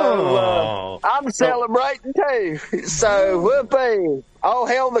 Oh. So I'm celebrating too. So whoopee! Oh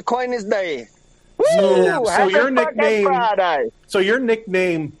hell, the Queen is dead. Woo! So Happy your fucking nickname, Friday. so your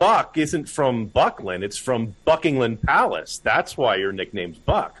nickname Buck isn't from Buckland; it's from Buckingham Palace. That's why your nickname's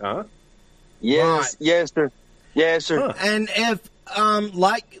Buck, huh? Yes, yes, sir. Yes, sir. Huh. And if,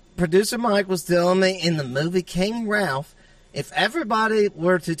 like producer Mike was telling me in the movie King Ralph, if everybody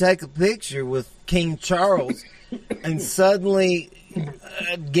were to take a picture with King Charles and suddenly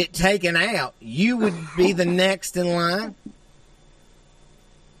get taken out, you would be the next in line.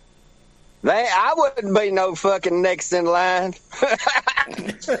 I wouldn't be no fucking next in line.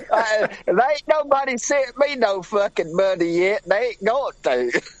 There ain't nobody sent me no fucking money yet. They ain't going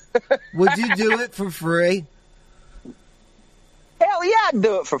to. Would you do it for free? Hell yeah, I'd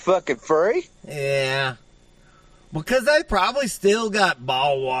do it for fucking free. Yeah. Because they probably still got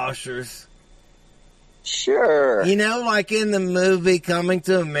ball washers. Sure. You know, like in the movie Coming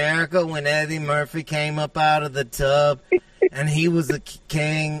to America when Eddie Murphy came up out of the tub and he was a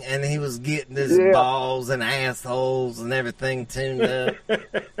king and he was getting his balls and assholes and everything tuned up.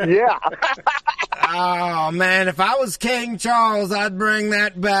 Yeah. Oh, man, if I was King Charles, I'd bring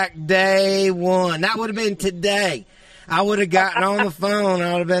that back day one. That would have been today. I would have gotten on the phone.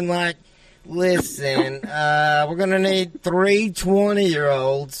 I would have been like, listen, we're going to need 3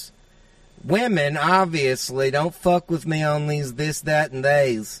 20-year-olds. Women, obviously, don't fuck with me on these this, that, and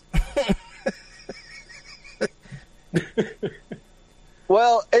theys.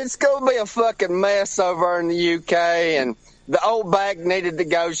 Well, it's going to be a fucking mess over in the UK, and the old bag needed to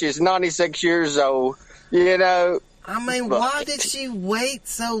go. She's 96 years old, you know. I mean, why did she wait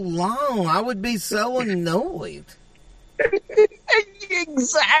so long? I would be so annoyed.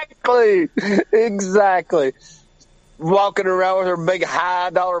 Exactly. Walking around with her big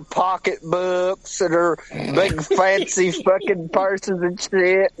high-dollar pocketbooks and her big fancy fucking purses and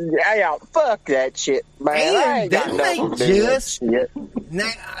shit. Yeah, fuck that shit, man. I ain't got nothing to do with that shit.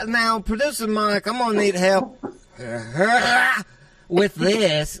 Now, producer Mike, I'm gonna need help with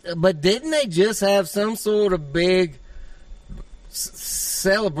this. But didn't they just have some sort of big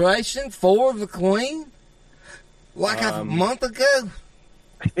celebration for the Queen, like a month ago?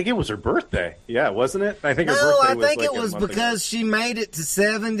 I think it was her birthday. Yeah, wasn't it? I think her No, birthday I was think like it was a month because ago. she made it to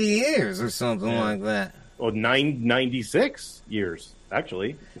 70 years or something like that. Oh, 96 years,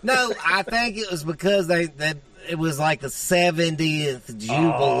 actually. No, I think it was because it was like the 70th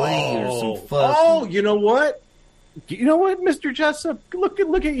Jubilee or some fuck. Oh, you know what? You know what, Mr. Jessup? Look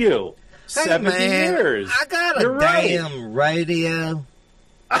at you. Hey, 70 man, years. I got a You're right. damn radio.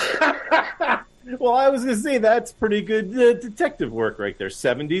 Well, I was going to say that's pretty good detective work right there.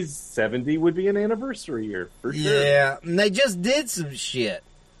 70 would be an anniversary year, for sure. Yeah, and they just did some shit.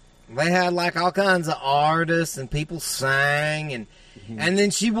 They had like all kinds of artists and people sang, and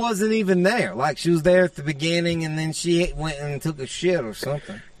then she wasn't even there. Like she was there at the beginning, and then she went and took a shit or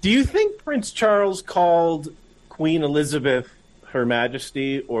something. Do you think Prince Charles called Queen Elizabeth Her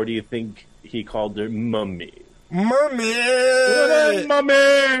Majesty, or do you think he called her Mummy? Mummy!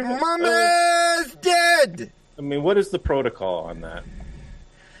 Mummy's dead! I mean, what is the protocol on that?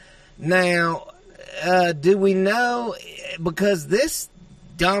 Now, do we know, because this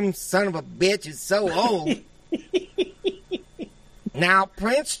dumb son of a bitch is so old. Now,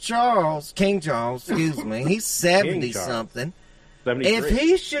 Prince Charles, King Charles, excuse me, he's 70-something. 73. If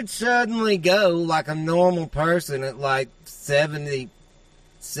he should suddenly go like a normal person at like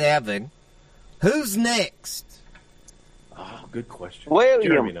 77, who's next? Oh, good question.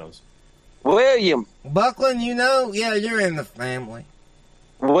 William. Jeremy knows. William. Buckland, you know? Yeah, you're in the family.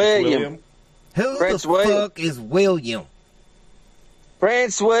 William. Who Prince the William. fuck is William?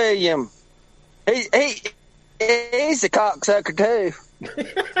 Prince William. He's a cocksucker too.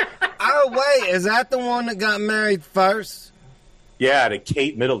 Oh, wait, is that the one that got married first? Yeah, to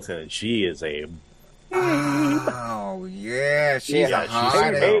Kate Middleton. She is a... Oh, yeah, she's a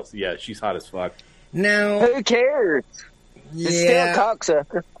hot ass. Yeah, she's hot as fuck. Now, Who cares? It's still yeah,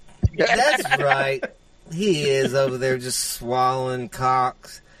 cocksucker. that's right. He is over there just swallowing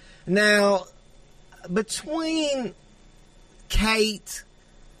cocks. Now, between Kate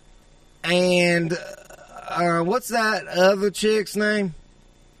and what's that other chick's name?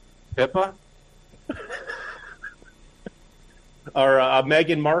 Pippa? Or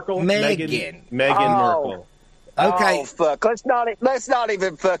Meghan Markle? Meghan. Meghan Markle. Okay. Oh, fuck. Let's not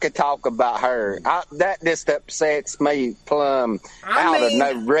even fucking talk about her. That just upsets me plumb out of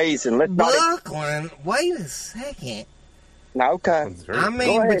no reason. Brooklyn, wait a second. Okay. I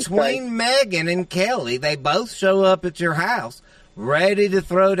mean, between Megan and Kelly, they both show up at your house ready to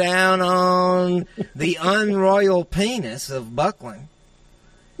throw down on the unroyal penis of Buckland.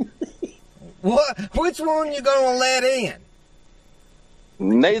 Which one you gonna let in?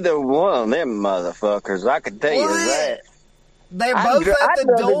 Neither one of them motherfuckers, I can tell you that. They're both at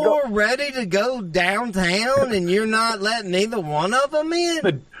the door ready to go downtown, and you're not letting either one of them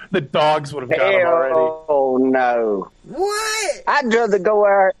in? The dogs would have got them already. Oh, no. What? I'd rather go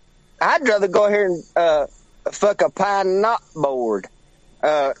here and fuck a pine knot board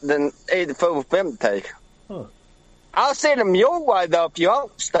than either fool with them two. Huh. I'll send them your way, though, if you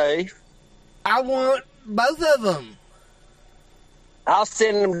want, Steve. I want both of them. I'll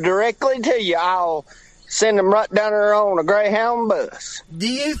send them directly to you. I'll send them right down there on a Greyhound bus. Do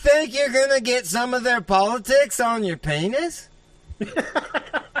you think you're going to get some of their politics on your penis?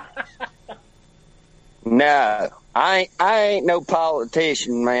 No, I ain't no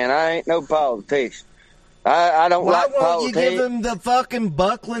politician, man. I ain't no politician. I don't like politics. Why won't you give them the fucking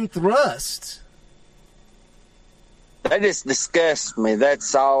Buckland thrust? They just disgust me.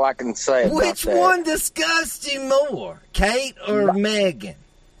 That's all I can say about that. Which one disgusts you more, Kate or Megan?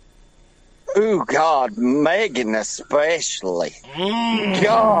 Oh, God, Megan especially.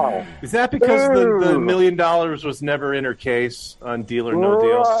 God. Is that because the $1 million was never in her case on Deal or No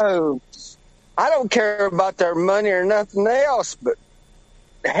Deal? Bro, I don't care about their money or nothing else, but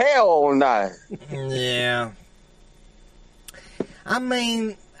hell no. Yeah. I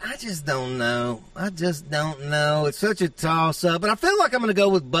mean, I just don't know. It's such a toss-up. But I feel like I'm going to go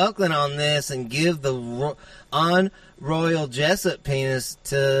with Buckland on this and give the unroyal Jessup penis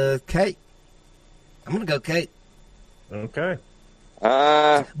to Kate. I'm going to go Kate. Okay.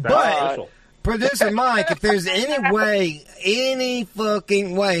 But, Producer Mike, if there's any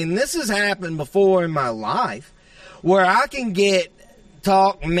fucking way, and this has happened before in my life, where I can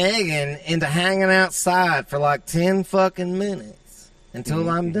talk Megan into hanging outside for like 10 fucking minutes until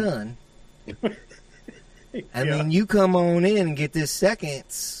I'm done. And then you come on in and get this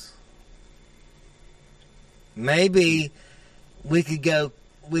seconds. Maybe we could go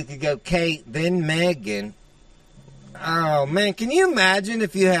Kate, then Megan. Oh, man, can you imagine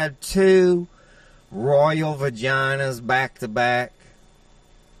if you had two royal vaginas back to back?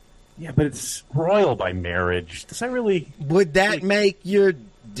 Yeah, but it's royal by marriage. Does that really... Would that make your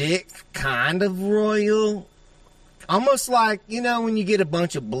dick kind of royal? Almost like, when you get a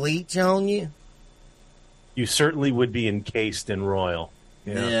bunch of bleach on you? You certainly would be encased in royal.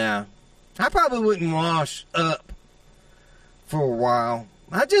 Yeah. I probably wouldn't wash up for a while.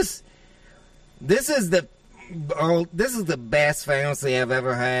 This is the best fantasy I've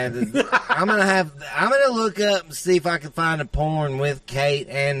ever had. I'm gonna look up and see if I can find a porn with Kate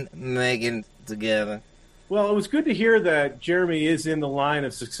and Megan together. Well, it was good to hear that Jeremy is in the line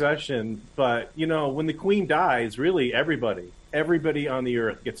of succession, but when the Queen dies, really everybody on the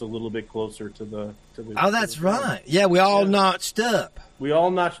earth gets a little bit closer to the. Oh, that's right. Yeah, we all notched up. We all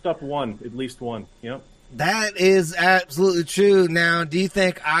notched up at least one. Yep. That is absolutely true. Now, do you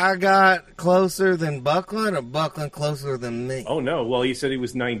think I got closer than Buckland or Buckland closer than me? Oh, no. Well, he said he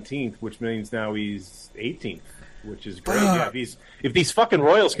was 19th, which means now he's 18th, which is great. Yeah, if these fucking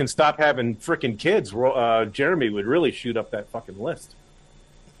royals can stop having frickin' kids, Jeremy would really shoot up that fucking list.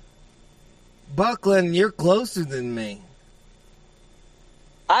 Buckland, you're closer than me.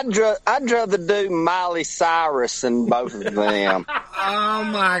 I'd rather do Miley Cyrus than both of them. Oh,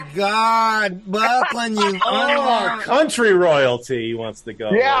 my God. Buckland, you... country royalty he wants to go.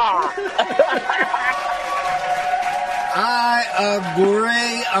 Yeah. I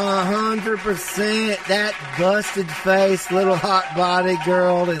agree 100%. That busted face little hot body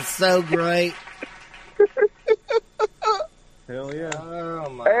girl is so great. Hell yeah. Oh,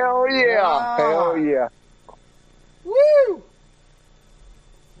 my Hell yeah. God. Hell yeah. Woo!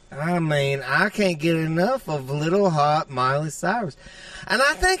 I mean, I can't get enough of little hot Miley Cyrus. And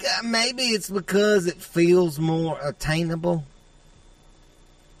I think maybe it's because it feels more attainable.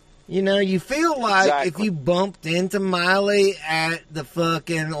 You feel like if you bumped into Miley at the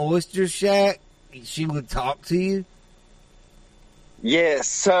fucking Oyster Shack, she would talk to you. Yes,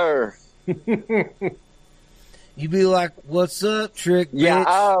 sir. You'd be like, "What's up, trick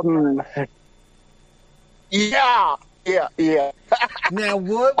bitch?" Yeah. Now,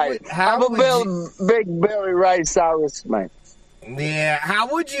 I'm a big Billy Ray Cyrus man. Yeah,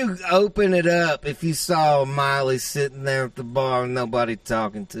 how would you open it up if you saw Miley sitting there at the bar and nobody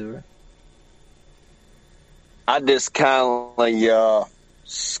talking to her? I just kindly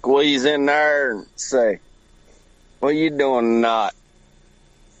squeeze in there and say, "What you doing tonight?"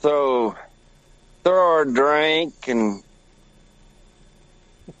 Throw her a drink and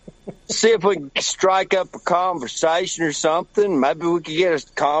see if we can strike up a conversation or something. Maybe we could get a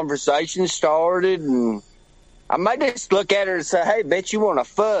conversation started, and I might just look at her and say, "Hey, bitch, you want to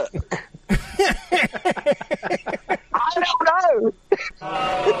fuck?" I don't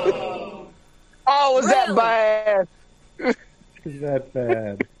know. Oh, was that bad? Is that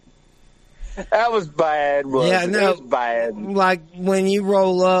bad? That was bad, wasn't Yeah, it? no. It was bad. Like when you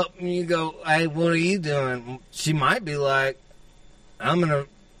roll up and you go, "Hey, what are you doing?" She might be like, "I'm going to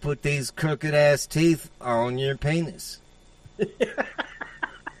put these crooked ass teeth on your penis."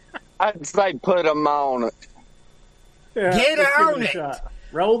 I'd say put them on it. Yeah, Get let's give on a it. shot.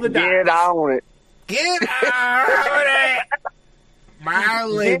 Roll the dice. Get on it. Get on it.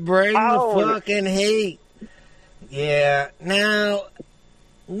 Miley, Get bring the on it. fucking heat. Yeah. Now,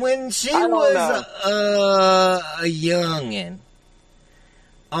 when she I don't was know. a youngin'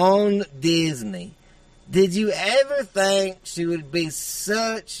 on Disney, did you ever think she would be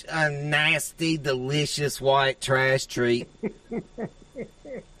such a nasty, delicious white trash treat?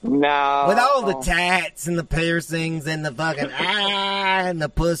 No. With all the tats and the piercings and the fucking and the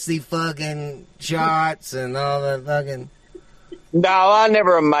pussy fucking shots and all the fucking... No, I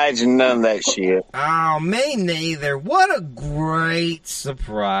never imagined none of that shit. Oh, me neither. What a great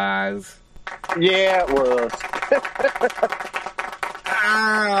surprise. Yeah, it was.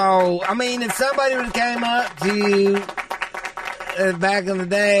 Oh, I mean, if somebody would have came up to you back in the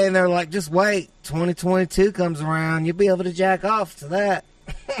day and they're like, just wait, 2022 comes around, you'll be able to jack off to that.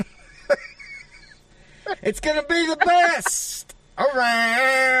 It's going to be the best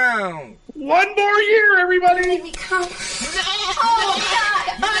around. One more year, everybody. Make me come.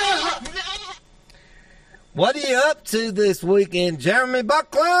 Oh, God. What are you up to this weekend, Jeremy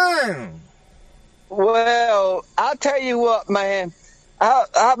Buckland? Well, I'll tell you what, man.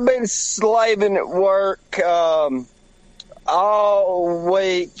 I've been slaving at work all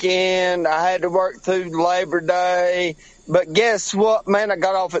weekend. I had to work through Labor Day. But guess what, man? I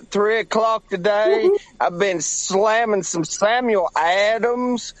got off at 3 o'clock today. I've been slamming some Samuel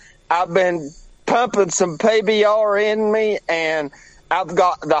Adams. I've been pumping some PBR in me, and I've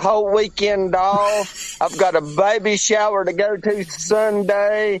got the whole weekend off. I've got a baby shower to go to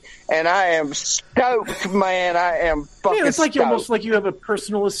Sunday, and I am stoked, man. I am fucking Man, it's like stoked. almost like you have a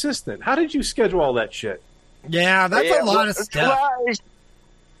personal assistant. How did you schedule all that shit? Yeah, that's a lot of stuff.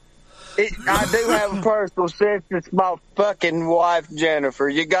 I do have a personal assistant. It's my fucking wife, Jennifer.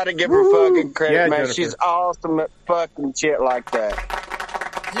 You got to give her fucking credit, Yeah, man. Jennifer. She's awesome at fucking shit like that.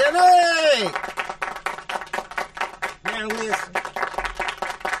 Jenny! Now listen.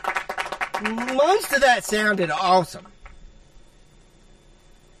 Most of that sounded awesome.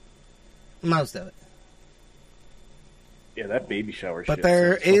 Most of it. Yeah, that baby shower But shit.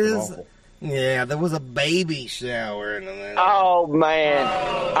 there sounds fucking is... awful. Yeah, there was a baby shower in the middle. Oh, man.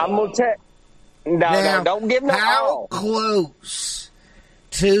 I'm going to tell... No, don't give no how all. close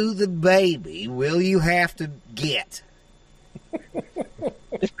to the baby will you have to get?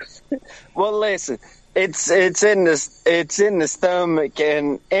 Well, listen, it's in the stomach,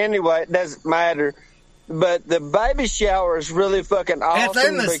 and anyway, it doesn't matter. But the baby shower is really fucking awesome. It's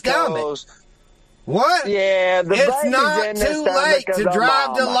in the stomach. because What? Yeah, the it's baby's not in the too stomach late of to the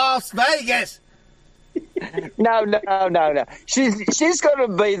drive to mama. Las Vegas. No. She's gonna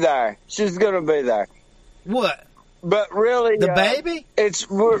be there. She's gonna be there. What? But really, The baby? It's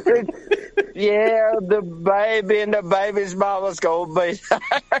yeah, the baby and the baby's mama's gonna be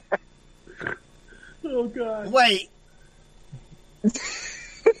there. Oh, God. Wait.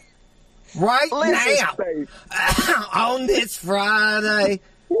 Right Listen, now, Steve. on this Friday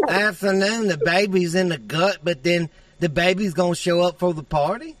afternoon, the baby's in the gut, but then the baby's gonna show up for the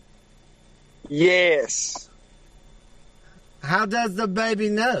party? Yes. How does the baby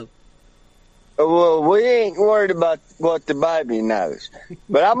know? Well, we ain't worried about what the baby knows.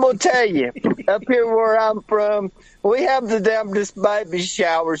 But I'm going to tell you, up here where I'm from, we have the damnedest baby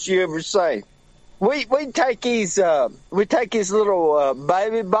showers you ever seen. We take these little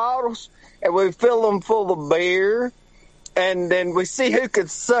baby bottles and we fill them full of beer, and then we see who could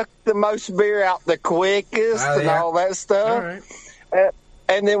suck the most beer out the quickest and all that stuff. All right.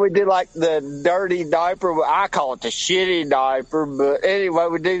 And then we do like the dirty diaper. I call it the shitty diaper, but anyway,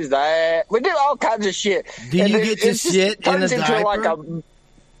 we do that. We do all kinds of shit. Do And you it- get to it just shit in a turns into diaper? like a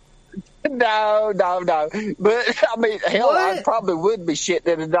No. But, I mean, hell, I probably would be shitting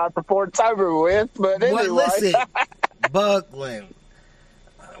in a diaper before it's over with. But anyway. Well, listen, Buckland,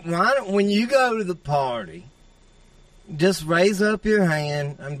 when you go to the party, just raise up your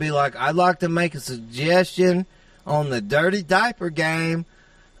hand and be like, I'd like to make a suggestion on the dirty diaper game.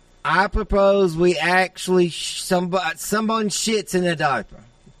 I propose we actually someone shits in a diaper.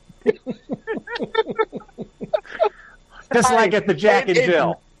 Just like at the Jack and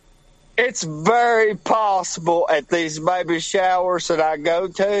Jill. It's very possible at these baby showers that I go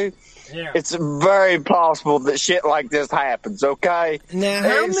to. Yeah. It's very possible that shit like this happens, okay? Now,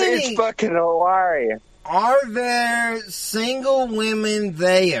 it's fucking hilarious. Are there single women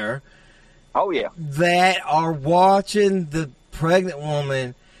there? Oh, yeah. That are watching the pregnant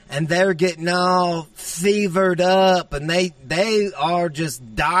woman and they're getting all fevered up and they are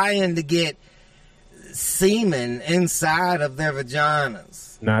just dying to get semen inside of their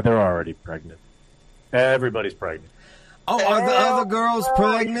vaginas. Nah, they're already pregnant. Everybody's pregnant. Oh, are the other girls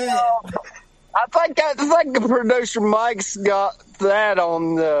pregnant? I think the producer Mike's got that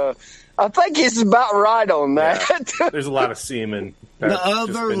on the... I think he's about right on that. Yeah, there's a lot of semen. The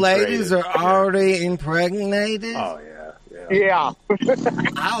other ladies are already impregnated? Oh, yeah.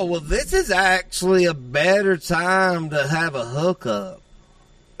 Oh, well, this is actually a better time to have a hookup.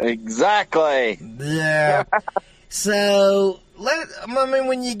 Exactly. Yeah. So,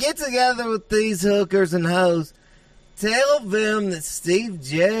 when you get together with these hookers and hoes, tell them that Steve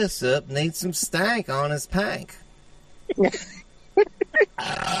Jessup needs some stank on his pank.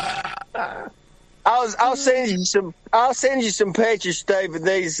 I'll send you some pictures, Steve, of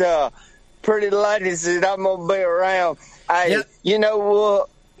these pretty ladies that I'm gonna be around. Hey, yep. You know what?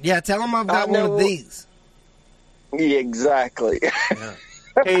 Yeah, tell them I've got one of these. Yeah, exactly. Yeah.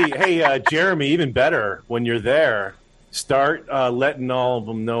 Hey, Jeremy, even better when you're there. Start letting all of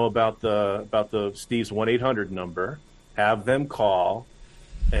them know about the Steve's 1-800 number. Have them call,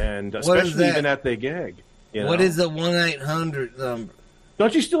 and especially even at the gig. You know? What is the 1-800 number?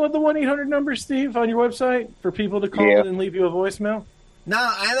 Don't you still have the 1-800 number, Steve, on your website for people to call in and leave you a voicemail?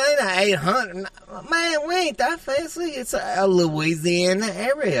 No, it ain't an 800. Man, we ain't that fancy. It's a Louisiana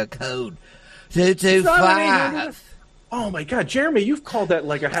area code. 225. Oh, my God. Jeremy, you've called that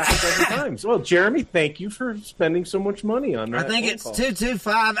like a half a dozen times. Well, Jeremy, thank you for spending so much money on that. I think it's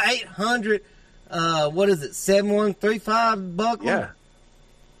 225-800. What is it, 7135 Buckland? Yeah.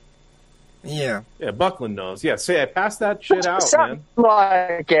 Yeah. Yeah, Buckland knows. Yeah, pass that shit out, Something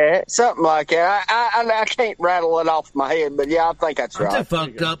like that. I can't rattle it off my head, but yeah, I think that's right. I'm too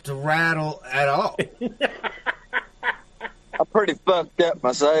fucked up to rattle at all. I'm pretty fucked up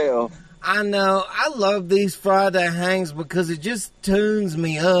myself. I know. I love these Friday hangs because it just tunes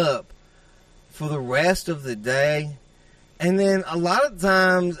me up for the rest of the day. And then a lot of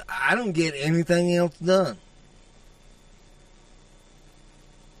times I don't get anything else done.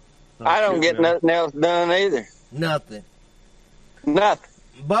 I don't get nothing else done either. Nothing. Nothing.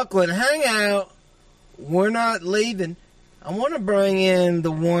 Buckland, hang out. We're not leaving. I want to bring in the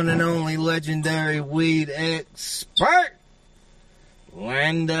one and only legendary weed expert,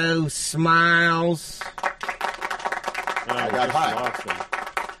 Lando Smiles. I got high.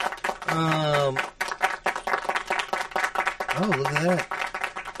 Oh, look at that.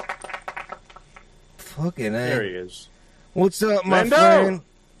 Fucking A. There he is. What's up, my friend?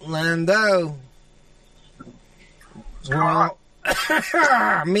 Lando. Well,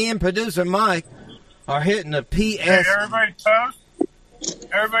 me and producer Mike are hitting a PS. Hey, everybody toast.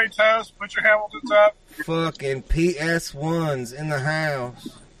 Everybody toast. Put your Hamiltons up. Fucking PS1s in the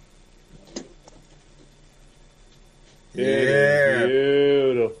house. Yeah.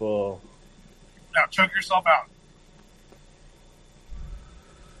 Beautiful. Now choke yourself out.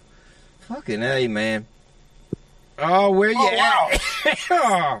 Fucking A, man. Oh, where you at?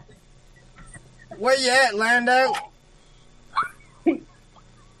 Where you at, Lando?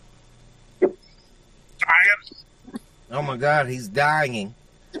 Oh my God, he's dying.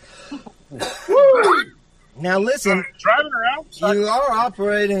 Now listen, driving around. You are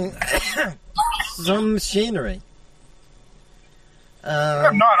operating some machinery.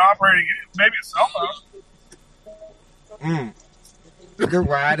 I'm not operating it. Maybe a cell phone. You're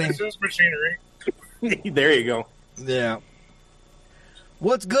riding. This is machinery. There you go. Yeah.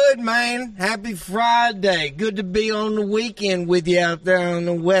 What's good, man? Happy Friday. Good to be on the weekend with you out there on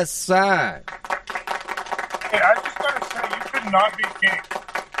the west side. Hey, I just gotta say, you could not be king.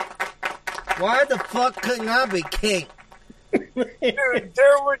 Why the fuck couldn't I be king? Dude,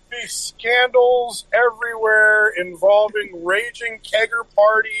 there would be scandals everywhere involving raging kegger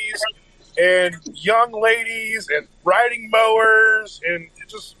parties and young ladies and riding mowers, and it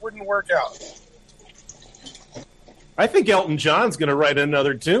just wouldn't work out. I think Elton John's going to write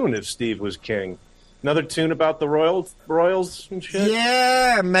another tune if Steve was king. Another tune about the Royals and shit?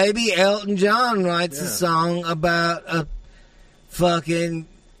 Yeah, maybe Elton John writes a song about a fucking...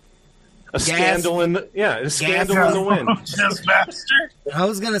 scandal in the... Yeah, a scandal in the wind. Just bastard. I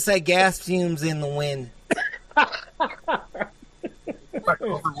was going to say gas fumes in the wind.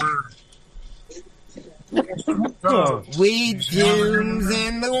 Weed fumes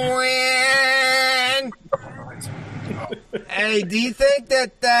in the wind. Hey, do you think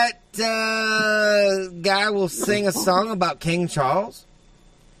that guy will sing a song about King Charles?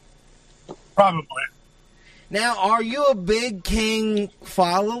 Probably. Now, are you a big King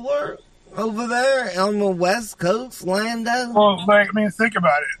follower over there on the West Coast, Lando? Well, think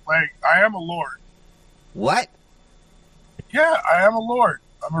about it. I am a lord. What? Yeah, I am a lord.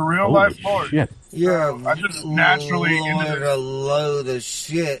 I'm a real life lord. Shit. You're I just naturally into a load of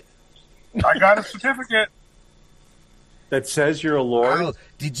shit. I got a certificate. That says you're a lord? Oh,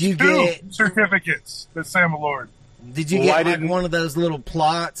 did you Two get certificates that say I'm a lord. Did you get one of those little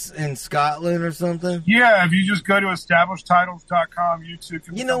plots in Scotland or something? Yeah, if you just go to establishedtitles.com, you too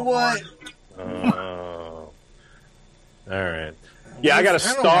can. You know what? Oh. All right. Yeah, I got a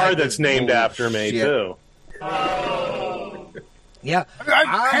star that's named after me, too. Yeah,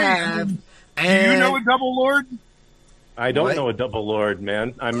 I have. Do you know a double lord? I don't know a double lord,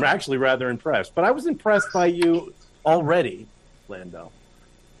 man. I'm actually rather impressed. But I was impressed by you already, Lando.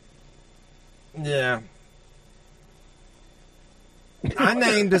 Yeah. I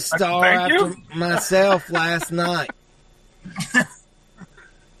named a star after myself last night.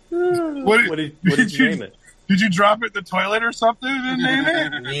 What did you name it? Did you drop it in the toilet or something and name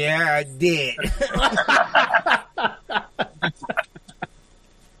it? Yeah, I did.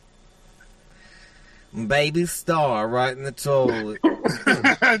 Baby star right in the toilet.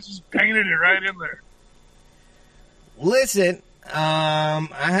 Just painted it right in there. Listen, I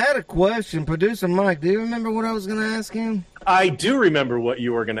had a question. Producer Mike, do you remember what I was going to ask him? I do remember what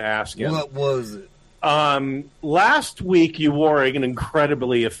you were going to ask him. What was it? Last week you wore an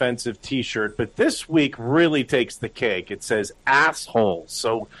incredibly offensive T-shirt, but this week really takes the cake. It says asshole.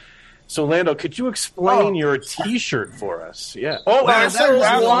 So Lando, could you explain your T-shirt for us? Yeah. Oh, assholes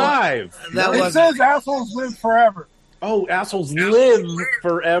live. It says assholes live forever. Oh, assholes live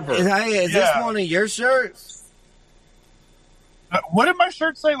forever. Hey, is this one of your shirts? What did my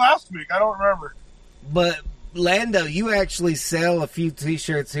shirt say last week? I don't remember. But Lando, you actually sell a few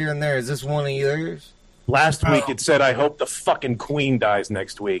T-shirts here and there. Is this one of yours? Last week it said, "I hope the fucking Queen dies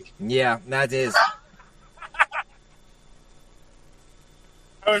next week." Yeah, that is.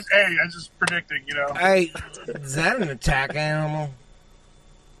 I was just predicting, you know. Hey, is that an attack animal?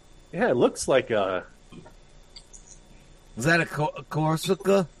 Yeah, it looks like a... Is that a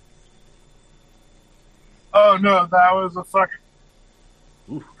Corsica? Oh, no, that was a fucking...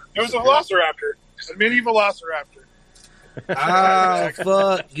 It was a velociraptor. A mini velociraptor. Oh,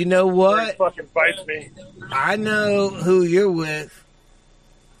 fuck. You know what? It fucking bites me. I know who you're with.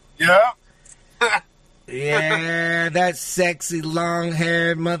 Yeah? Yeah, that sexy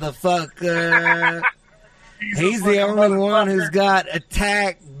long-haired motherfucker. He's the only one who's got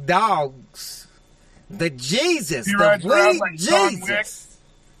attack dogs. The Jesus, the weak Jesus.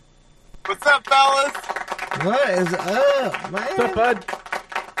 What's up, fellas? What is up, man? What's up, bud?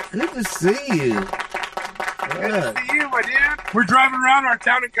 Good to see you. Good to see you, my dude. We're driving around our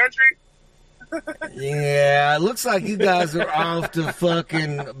town and country. Yeah, it looks like you guys are off to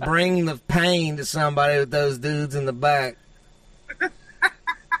fucking bring the pain to somebody with those dudes in the back. No,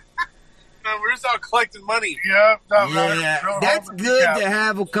 we're just out collecting money. Yeah, that's good to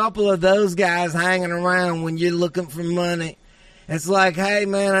have a couple of those guys hanging around when you're looking for money. It's like, hey,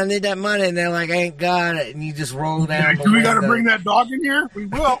 man, I need that money. And they're like, I ain't got it. And you just roll down the window. We got to bring that dog in here? We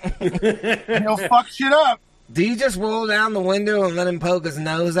will. And he'll fuck shit up. Do you just roll down the window and let him poke his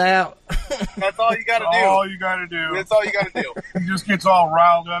nose out? That's all you got to do. All you got to do. That's all you got to do. He just gets all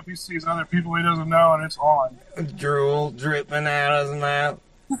riled up. He sees other people he doesn't know, and it's on. Drool dripping out of his mouth.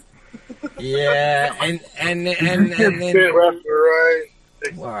 Yeah, and then right.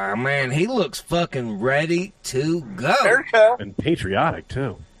 Wow, man, he looks fucking ready to go. America. And patriotic,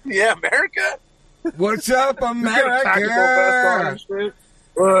 too. Yeah, America. What's up, America?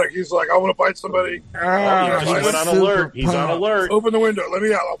 Look, he's like, I want to bite somebody. Oh, he went on alert. He's on alert. Open the window. Let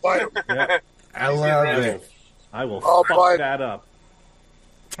me out. I'll bite him. Yeah. I love it. I will fuck that up.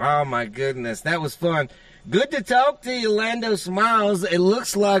 Oh, my goodness. That was fun. Good to talk to you, Lando Smiles. It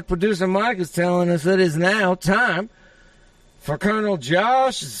looks like producer Mike is telling us it is now time for Colonel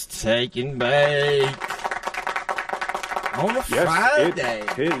Josh is taking bake on a Friday.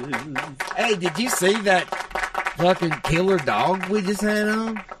 It is. Hey, did you see that fucking killer dog we just had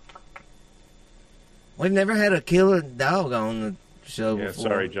on? We've never had a killer dog on the show before.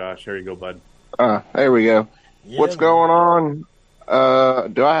 Sorry, Josh. Here you go, bud. There we go. Yeah, What's going on?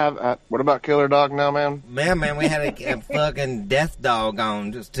 Do I have... what about Killer Dog now, man? Man, we had a fucking death dog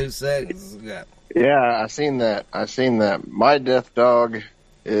on just 2 seconds ago. Yeah, I seen that. My death dog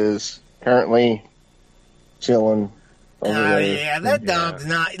is currently chilling over Oh, there. yeah, that dog's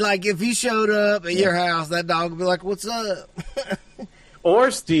not... Like, if you showed up at your house, that dog would be like, what's up?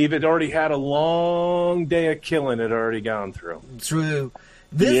 Or Steve had already had a long day of killing it already gone through. True.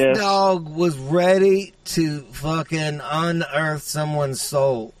 This dog was ready to fucking unearth someone's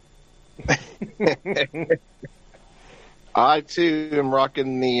soul. I, too, am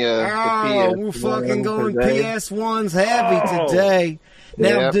rocking the PS. We're fucking going PS1s heavy today.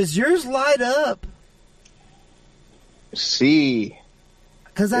 Now, does yours light up? See.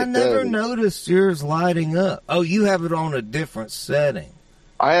 Because I never noticed yours lighting up. Oh, you have it on a different setting.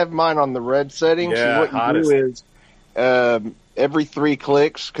 I have mine on the red setting. Yeah, so what hottest. you do is every 3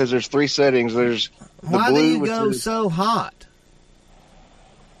 clicks, because there's 3 settings. There's the Why blue, do you which go is- so hot?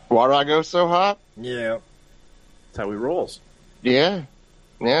 Why do I go so hot? Yeah. That's how he rolls. Yeah.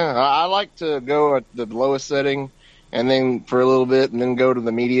 I like to go at the lowest setting, and then for a little bit, and then go to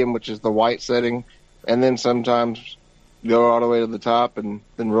the medium, which is the white setting, and then sometimes go all the way to the top, and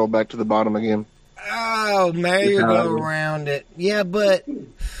then roll back to the bottom again. Oh, merry-go around it. Yeah, but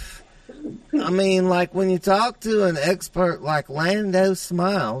I mean, like when you talk to an expert like Lando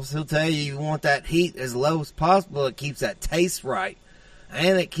Smiles, he'll tell you want that heat as low as possible. It keeps that taste right,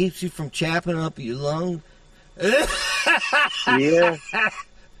 and it keeps you from chapping up your lung. Yeah.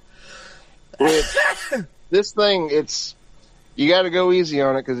 This thing, you got to go easy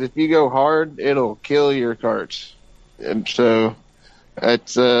on it, because if you go hard, it'll kill your carts. And so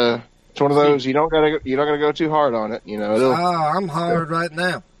it's one of those you don't gotta go too hard on it. You know. I'm hard right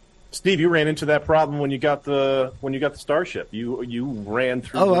now. Steve, you ran into that problem when you got the Starship. You ran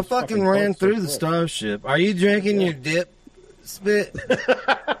through. Oh, I those fucking ran carts through so the quick. Starship. Are you drinking your dip spit?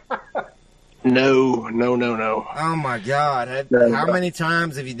 No. Oh my God! No. How many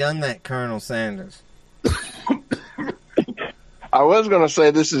times have you done that, Colonel Sanders? I was gonna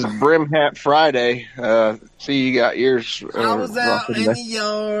say this is Brim Hat Friday. See, you got yours. I was out in the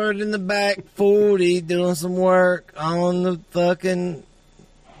yard in the back 40 doing some work on the fucking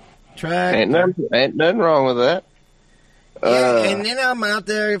track. Ain't nothing wrong with that. Yeah, and then I'm out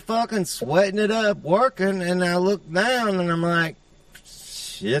there fucking sweating it up, working, and I look down and I'm like,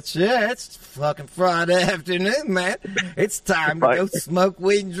 shit, it's fucking Friday afternoon, man. It's time to go smoke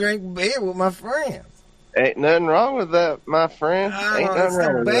weed and drink beer with my friends. Ain't nothing wrong with that, my friend. Ain't nothing It's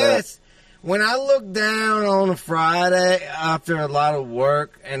wrong the with best. When I look down on a Friday after a lot of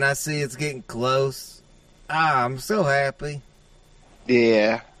work and I see it's getting close, I'm so happy.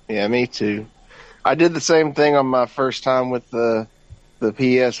 that. Yeah, me too. I did the same thing on my first time with the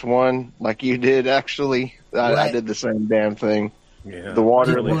PS1, like you did, actually. I did the same damn thing. Yeah, the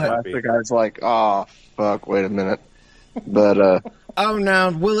water really in the happy. plastic, I was like, oh, fuck, wait a minute. But, Oh, now,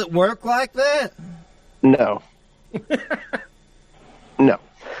 will it work like that? no. No.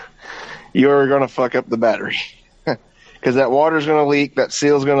 You're going to fuck up the battery. Because that water's going to leak, that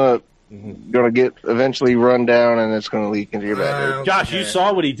seal's going to get eventually run down, and it's going to leak into your battery. Josh, you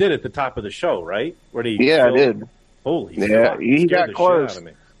saw what he did at the top of the show, right? Where he Yeah, I filled- did. Holy Yeah, fuck. he Scared got the shit close. out of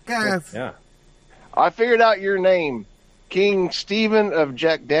me. Guys, Yeah. I figured out your name. King Stephen of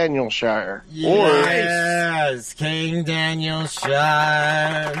Jack Danielshire. yes, King Daniel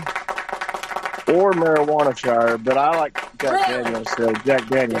Shire. Or Marijuana Shire, but I like Jack Daniels, so Jack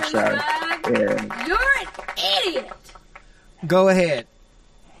Danielshire. Yeah. You're an idiot. Go ahead.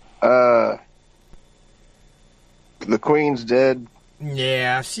 The Queen's dead.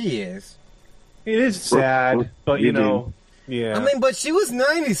 Yeah, she is. It is sad, but you know, yeah. I mean, but she was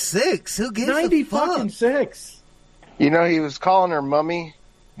 96. Who gives a fuck? 96. You know, he was calling her Mummy.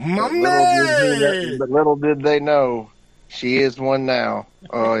 Mummy! But little did they know, she is one now.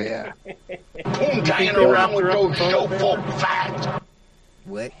 Oh, yeah. Hanging around with those show fat.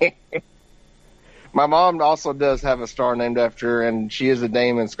 What? My mom also does have a star named after her, and she is a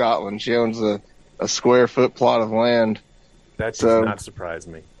dame in Scotland. She owns a square foot plot of land. That does not surprise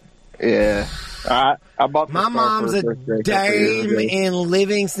me. Yeah. I bought the My star mom's for a her birthday a couple years dame ago. in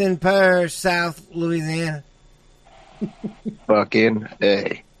Livingston Parish, South Louisiana. Fucking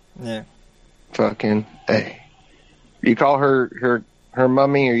A. Yeah. Fucking A. You call her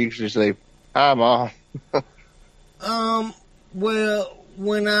mummy, or you should say, hi, Mom. Well,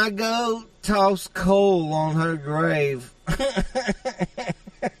 when I go toss coal on her grave.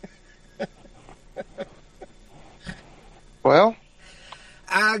 Well,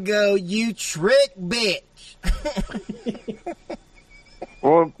 I go, you trick bitch.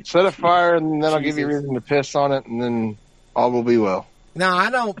 well, set a fire, and then I'll give you reason to piss on it, and then all will be well. No, I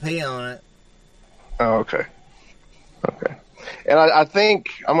don't pee on it. Oh, okay. Okay. And I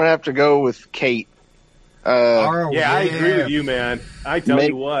think I'm going to have to go with Kate. I agree with you, man. I tell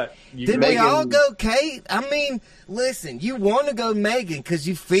you what. Did we all go Kate? I mean, listen, you want to go Megan because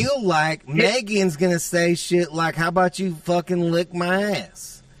you feel like Megan's going to say shit like, how about you fucking lick my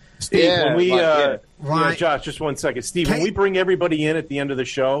ass? Steve, when we, right. Josh, just 1 second. Steve, when we bring everybody in at the end of the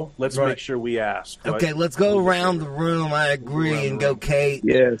show, let's make sure we ask. Okay, let's go around the room. I agree, and go Kate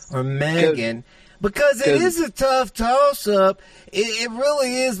or Megan. Because it is a tough toss-up. It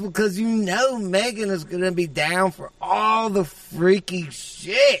really is, because you know Megan is going to be down for all the freaky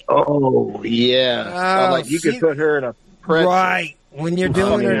shit. Oh, yeah. Like you could put her in a pretzel. Right. When you're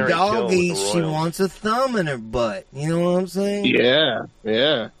doing her doggy, she wants a thumb in her butt. You know what I'm saying? Yeah,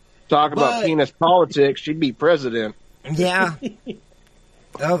 yeah. Talk about penis politics. She'd be president. Yeah.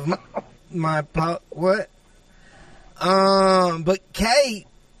 Of what? But Kate,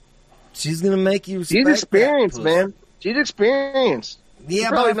 she's gonna make you respect. She's experienced, man. She's experienced. Yeah,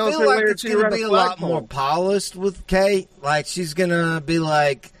 but I feel like it's gonna be a lot more polished with Kate. Like she's gonna be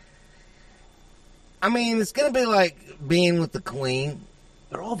like, I mean, it's gonna be like being with the Queen.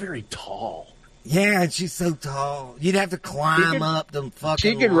 They're all very tall. Yeah, and she's so tall. You'd have to climb up them fucking.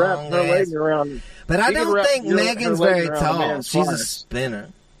 She could wrap her legs around. But I don't think Megan's very tall. She's a spinner.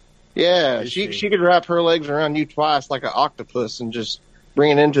 Yeah, she could wrap her legs around you twice like an octopus and just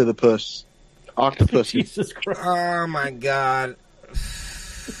bring it into the puss. Octopus. Jesus Christ. Oh my God.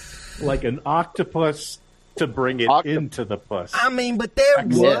 Like an octopus to bring it into the puss. I mean, but there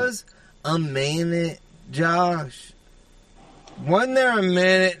was a minute, Josh. Wasn't there a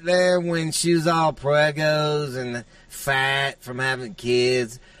minute there when she was all pregos and fat from having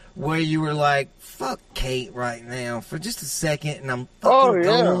kids where you were like, fuck Kate right now for just a second, and I'm fucking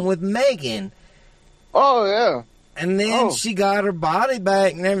going with Megan? Oh, yeah. And then she got her body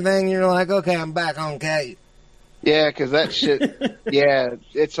back and everything, and you're like, okay, I'm back on Kate. Yeah, because that shit,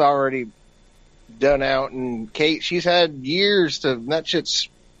 it's already done out. And Kate, she's had years to, that shit's,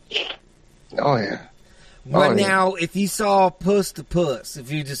 oh, yeah. But now, if you saw Puss to Puss,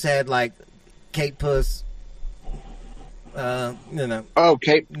 if you just had, like, Kate Puss, you know. Oh,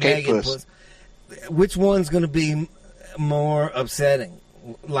 Kate Puss. Which one's going to be more upsetting?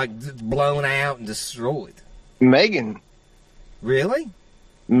 Like, blown out and destroyed? Megan. Really?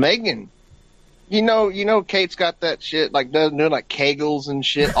 Megan. You know, Kate's got that shit, like, doing like Kegels and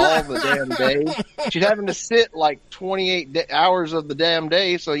shit all the damn day. She's having to sit, like, 28 hours of the damn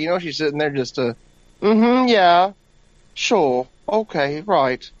day, so, you know, she's sitting there just to, yeah, sure, okay,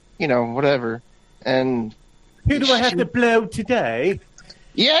 right, you know, whatever. And who do I have to blow today?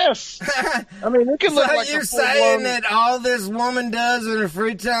 Yes. I mean, it could look so like you're saying that all this woman does in her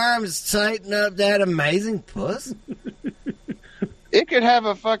free time is tighten up that amazing puss? It could have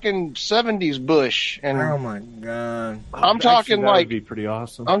a fucking 70s bush. And oh my God. I'm talking like, that'd be pretty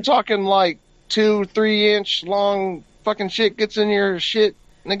awesome. I'm talking like 2-3 inch long fucking shit gets in your shit.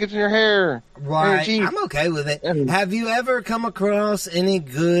 And it gets in your hair. Right. I'm okay with it. Have you ever come across any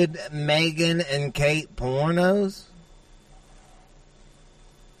good Megan and Kate pornos?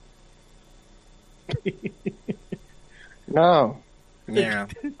 No. Yeah.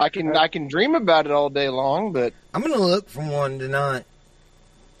 I can dream about it all day long, but I'm gonna look for one tonight.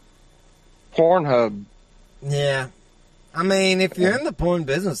 Pornhub. Yeah. I mean, if you're in the porn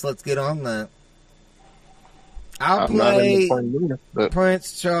business, let's get on that. I'll play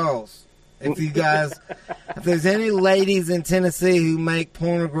Prince Charles. If you guys, if there's any ladies in Tennessee who make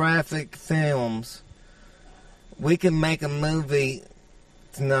pornographic films, we can make a movie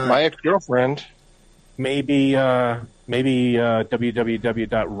tonight. My ex-girlfriend. Maybe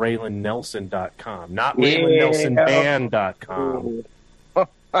www.RaylanNelson.com. Not RaylanNelsonBand.com.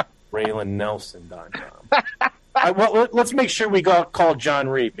 RaylanNelson.com. Well, let's make sure we call John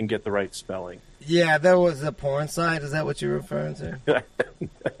Reap and get the right spelling. Yeah, there was a porn site. Is that what you're referring to?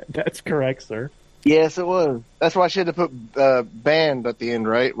 That's correct, sir. Yes, it was. That's why I should have put band at the end,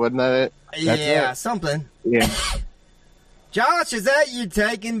 right? Wasn't that it? Yeah, something. Yeah. Josh, is that you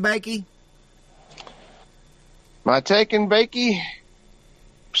taking, Bakey? My taking, Bakey?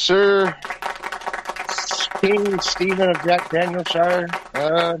 Sir King Stephen of Jack Danielshire.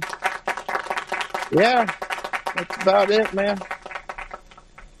 Yeah, that's about it, man.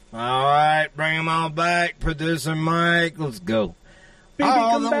 All right, bring them all back. Producer Mike, let's go.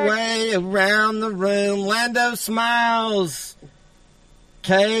 All the way around the room. Lando Smiles.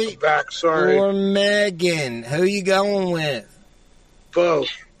 Kate back, sorry. or Megan? Who you going with? Both.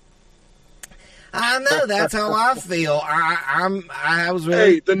 I know, that's how I feel. I was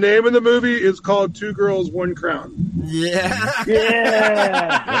really... Hey, the name of the movie is called Two Girls, One Crown. Yeah.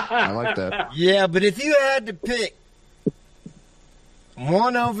 Yeah. I like that. Yeah, but if you had to pick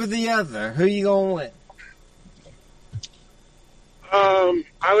one over the other, who you going with?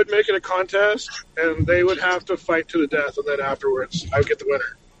 I would make it a contest, and they would have to fight to the death, and then afterwards, I would get the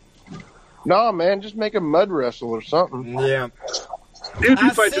winner. No, man, just make a mud wrestle or something. Yeah. It would be I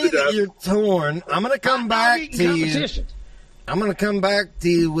fight see to the that death. you're torn. I'm going to come back to you. I'm going to come back to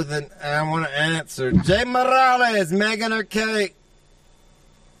you with an... I want to answer. Jay Morales, Megan or Kate?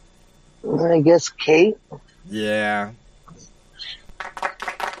 I guess Kate. Yeah.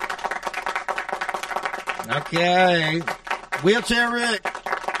 Okay. Wheelchair Rick.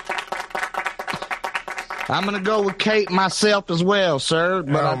 I'm going to go with Kate myself as well, sir.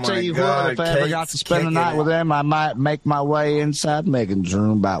 But I'll tell you what, if I ever got to spend the night with them, I might make my way inside Megan's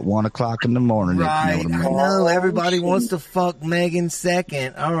room about 1 o'clock in the morning. Right. If you know what I mean. I know. Everybody wants to fuck Megan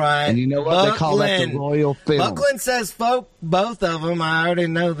second. All right. And you know what? They call that the royal film. Buckland says fuck both of them. I already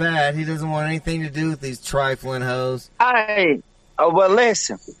know that. He doesn't want anything to do with these trifling hoes. Hey, well,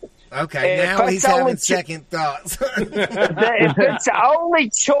 listen. Okay, If now it's he's only having cho- second thoughts. If it's the only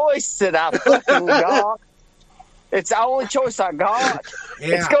choice that I fucking got, it's the only choice I got.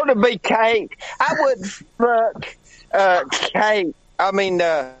 Yeah. It's going to be Kate. I would fuck Kate. I mean,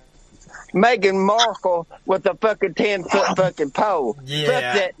 Meghan Markle with a fucking 10-foot fucking pole. Yeah. Fuck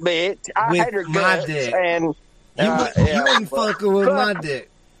that bitch. I With hate her my guts. dick. And You wouldn't fuck her with my dick.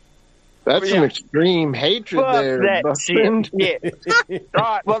 That's some extreme hatred Fuck there. that Buckland. shit. Yeah. All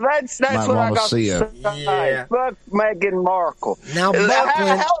right. Well, that's Might what I wanna got see to her. say. Yeah. Fuck Meghan Markle. Now,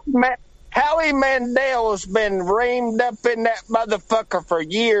 Buckland. Howie Mandel's been reamed up in that motherfucker for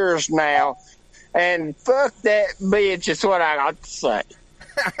years now, and fuck that bitch is what I got to say.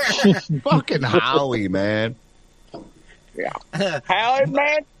 Fucking Howie, man. Yeah. Howie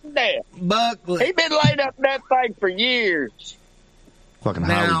Mandel. Buckland. He been laid up that thing for years. Fucking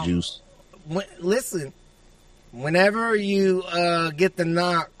Now- Howie juice. Listen, whenever you get the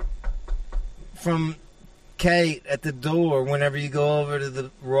knock from Kate at the door, whenever you go over to the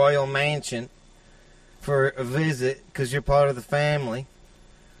royal mansion for a visit, because you're part of the family,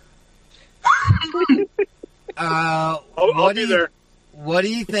 I'll what be do you there. what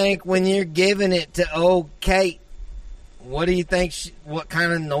do you think when you're giving it to old Kate? What do you think? What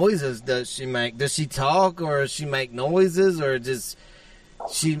kind of noises does she make? Does she talk, or does she make noises, or just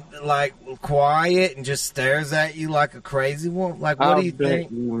she like quiet and just stares at you like a crazy one? Like, what do you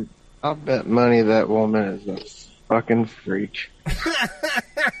think? I'll bet money that woman is a fucking freak.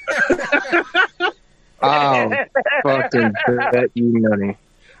 I'll fucking bet you money.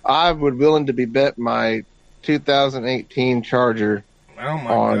 I would willing to be bet my 2018 Charger. Oh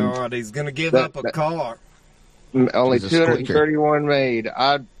my on God, he's gonna give that- up a that- car. Only He's a squeaker. 231 made.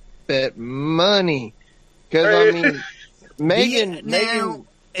 I'd bet money. Because, I mean, Megan, Now,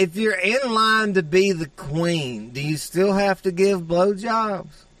 if you're in line to be the queen, do you still have to give blowjobs?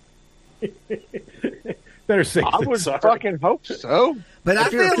 Better safe I than would sorry. fucking hope so. But I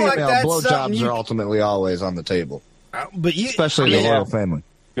If you're a feel like female, that's something blowjobs you. are ultimately always on the table, But you, especially in the royal family.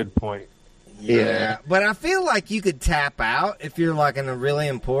 Good point. Yeah, but I feel like you could tap out if you're like a really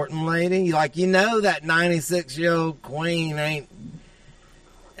important lady. Like, you know, that 96-year-old queen ain't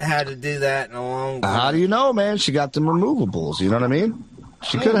had to do that in a long time. How do you know, man? She got them removables. You know what I mean?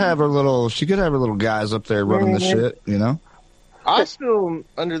 She could have her little. She could have her little guys up there running the shit. You know. I still am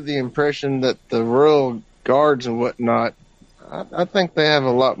under the impression that the royal guards and whatnot, I think they have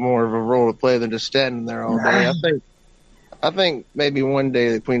a lot more of a role to play than just standing there all day. I think maybe one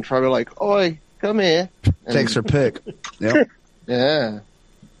day the queen probably like, "Oi, come here." And, Takes her pick. Yep. yeah.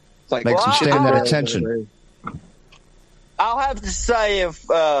 It's like Makes them stand at attention. I'll have to say if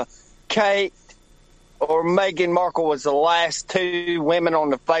Kate or Meghan Markle was the last two women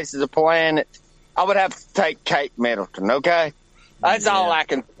on the face of the planet, I would have to take Kate Middleton, okay? That's all I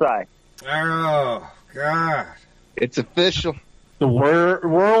can say. Oh, God. It's official. The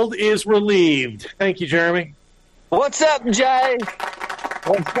world is relieved. Thank you, Jeremy. What's up, Jay?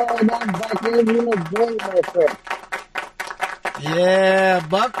 What's going on back in? You look great, my friend. Yeah,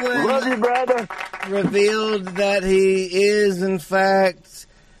 Buckland Love you, brother. revealed that he is, in fact,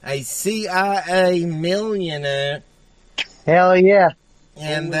 a CIA millionaire, Hell yeah.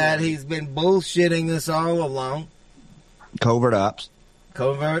 and that he's been bullshitting us all along. Covert ops.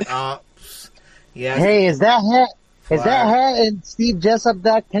 Covert Ops. Yeah. Hey, is that hat in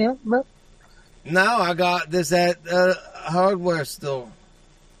SteveJessup.com, bro? No, I got this at a hardware store.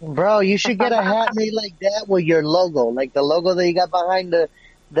 Bro, you should get a hat made like that with your logo, like the logo that you got behind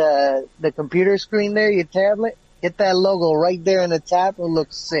the computer screen there, your tablet. Get that logo right there in the top. It'll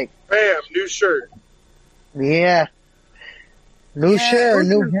look sick. Bam, new shirt. Yeah. New shirt,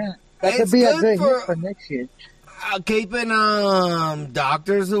 new hat. That could be a good hit for next year. Keeping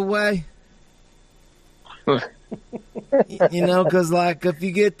doctors away. You know, because like if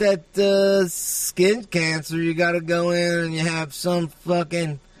you get that skin cancer, you got to go in and you have some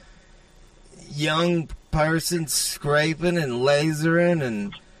fucking young person scraping and lasering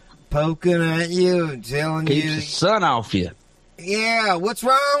and poking at you and telling Keeps you the sun off you. Yeah, what's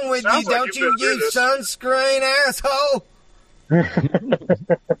wrong with Sounds you? like Don't you've you been use through sunscreen, asshole?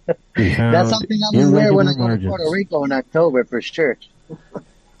 That's something I'm gonna wear when I go to Puerto Rico in October for sure.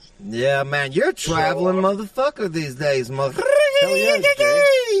 Yeah, man, you're a traveling motherfucker these days, mother. Hell yeah,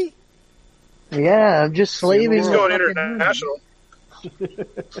 Jay. Yeah, I'm just slaving. He's going international.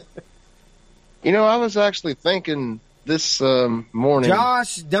 You know, I was actually thinking this morning.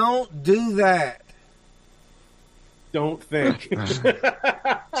 Josh, don't do that. Don't think.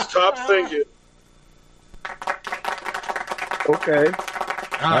 Stop thinking. Okay.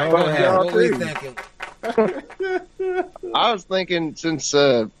 All right, go ahead. What were you thinking? I was thinking since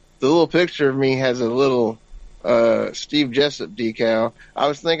the little picture of me has a little Steve Jessup decal, I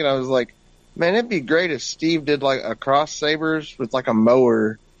was like, man, it'd be great if Steve did like a cross sabers with like a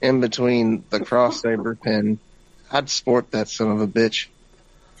mower in between the cross saber pin. I'd sport that son of a bitch.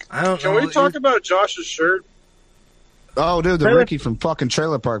 I don't Can know. we talk about Josh's shirt? Oh, dude, the Ricky from fucking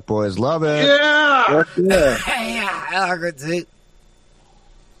Trailer Park Boys. Love it. Yeah! Yeah, I like it too.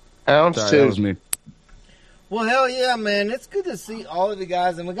 Ounce Sorry, too. that was me. Well, hell yeah, man. It's good to see all of you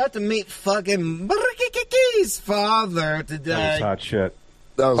guys. And we got to meet fucking Bricky's father That was today. hot shit.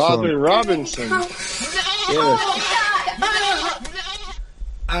 That was Father fun. Robinson.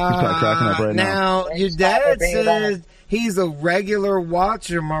 probably cracking up right now. Now, your dad says he's a regular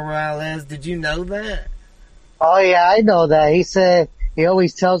watcher, Morales. Did you know that? Oh yeah, I know that. He said he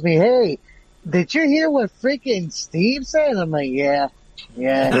always tells me, "Hey, did you hear what freaking Steve said?" I'm like, "Yeah,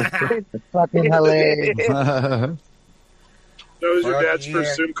 it's fucking hilarious." That was your Fuck dad's yeah.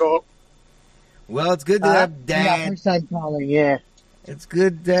 first Zoom call. Well, it's good to have Yeah, Dad. first time calling. Yeah, It's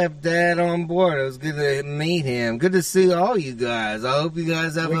good to have Dad on board. It was good to meet him. Good to see all you guys. I hope you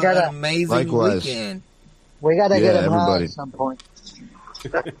guys have We an gotta- amazing Likewise. weekend. we gotta get Yeah, him high everybody. at some point.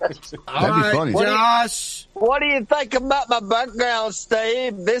 All That'd be right, funny. Josh. What do you think about my background,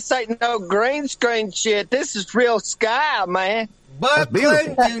 Steve? This ain't no green screen shit. This is real sky, man.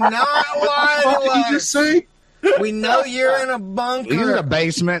 Buckland, do not lie What to did you us. just say? We know you're in a bunker. He's in a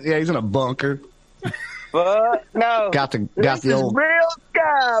basement. Yeah, he's in a bunker. But no, Got the this is old real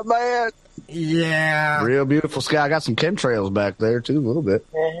sky, man. Yeah. real beautiful sky. I got some chemtrails back there too, a little bit.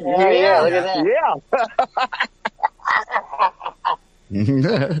 Yeah, look at that.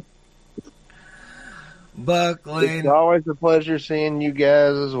 Yeah. Buckland. It's always a pleasure seeing you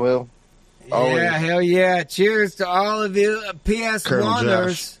guys as well. Always. Yeah, hell yeah. Cheers to all of you PS Colonel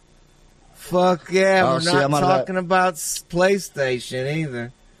Wonders. Josh. Fuck yeah. Oh, We're see, not I'm on that. talking about PlayStation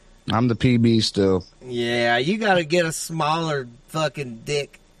either. I'm the PB still. Yeah, you got to get a smaller fucking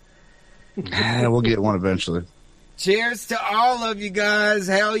dick. We'll get one eventually. Cheers to all of you guys.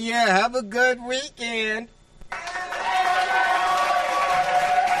 Hell yeah. Have a good weekend.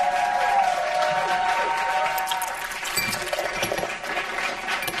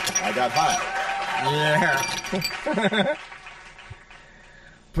 I got hot. Yeah.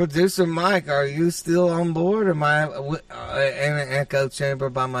 Producer Mike, are you still on board, or am I in an echo chamber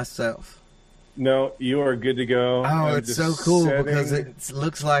by myself? No, you are good to go. Oh, I'm it's just so cool setting- because it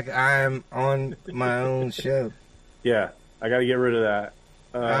looks like I'm on my own show. Yeah, I got to get rid of that.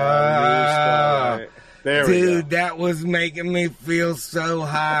 New Ah, spotlight. There we dude, go. that was making me feel so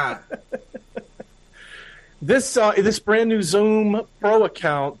high. This brand new Zoom Pro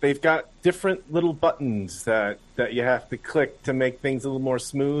account, they've got different little buttons that you have to click to make things a little more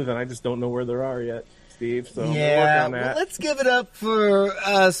smooth, and I just don't know where they are yet, Steve. So we'll Yeah, work on well, that. let's give it up for,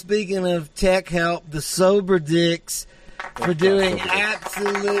 speaking of tech help, the Sober Dicks for doing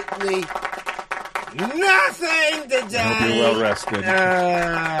absolutely nothing today. I hope you're well rested.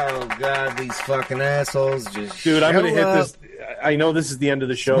 Oh, God, these fucking assholes just Dude, I'm going to show hit up, this. I know this is the end of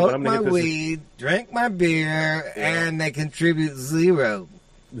the show, smoke but I'm my going to hit this weed, drink my beer, and they contribute zero.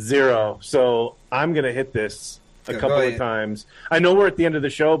 0. So I'm going to hit this a couple of times. I know we're at the end of the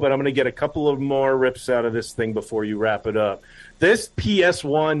show, but I'm going to get a couple of more rips out of this thing before you wrap it up. This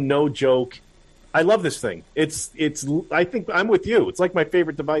PS1, no joke. I love this thing. It's. I think I'm with you. It's like my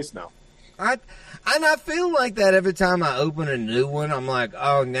favorite device now. I feel like that every time I open a new one. I'm like,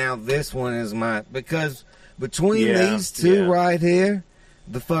 oh, now this one is my, because between these two right here,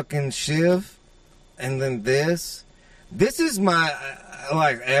 the fucking Shiv, and then this is my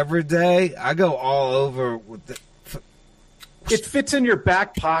like everyday. I go all over with the. It fits in your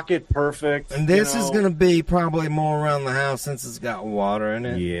back pocket perfect. And this is going to be probably more around the house since it's got water in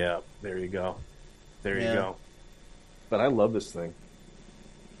it. Yeah, there you go. There you go. But I love this thing.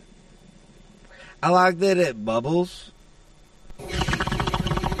 I like that it bubbles.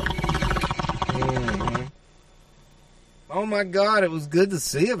 Mm-hmm. Oh my God, it was good to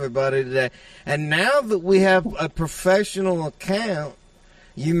see everybody today. And now that we have a professional account,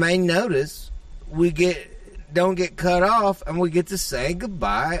 you may notice we don't get cut off, and we get to say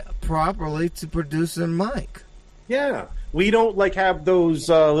goodbye properly to producer Mike. Yeah. We don't like have those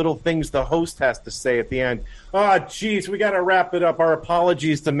little things the host has to say at the end. Oh, geez, we got to wrap it up. Our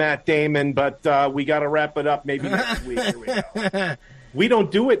apologies to Matt Damon, but we got to wrap it up maybe next week. Here we go. We don't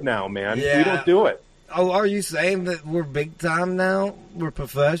do it now, man. Yeah. We don't do it. Oh, are you saying that we're big time now? We're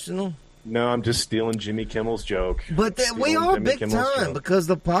professional? No, I'm just stealing Jimmy Kimmel's joke. But we are big time because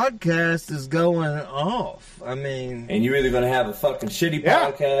the podcast is going off. I mean, and you're either going to have a fucking shitty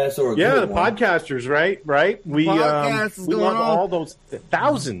podcast or a good one. Podcasters, right? We love all those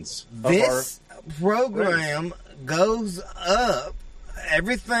thousands. This program goes up.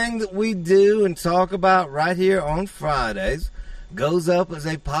 Everything that we do and talk about right here on Fridays goes up as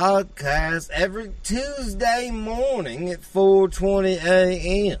a podcast every Tuesday morning at 4:20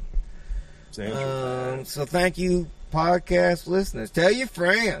 a.m. So thank you, podcast listeners. Tell your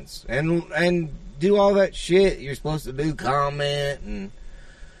friends and do all that shit you're supposed to do. Comment and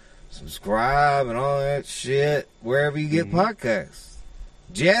subscribe and all that shit wherever you get podcasts.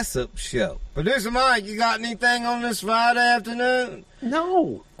 Jessup Show. Producer Mike, you got anything on this Friday afternoon?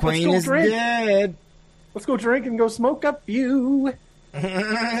 No. Queen is dead. Let's go drink and go smoke a few.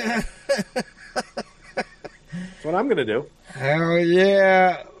 That's what I'm going to do. Hell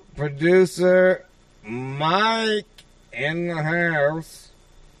yeah. Producer Mike in the house.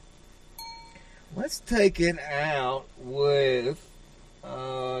 Let's take it out with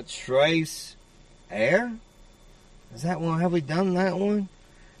Trace Air. Is that one? Have we done that one?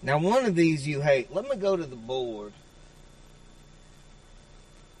 Now, one of these you hate. Let me go to the board.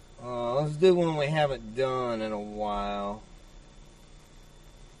 Let's do one we haven't done in a while.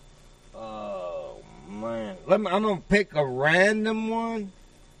 Oh, man. I'm going to pick a random one.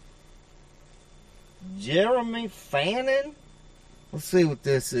 Jeremy Fannin? Let's see what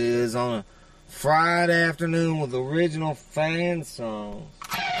this is on a Friday afternoon with original fan songs.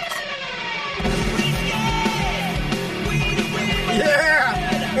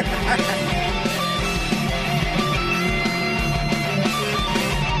 Yeah!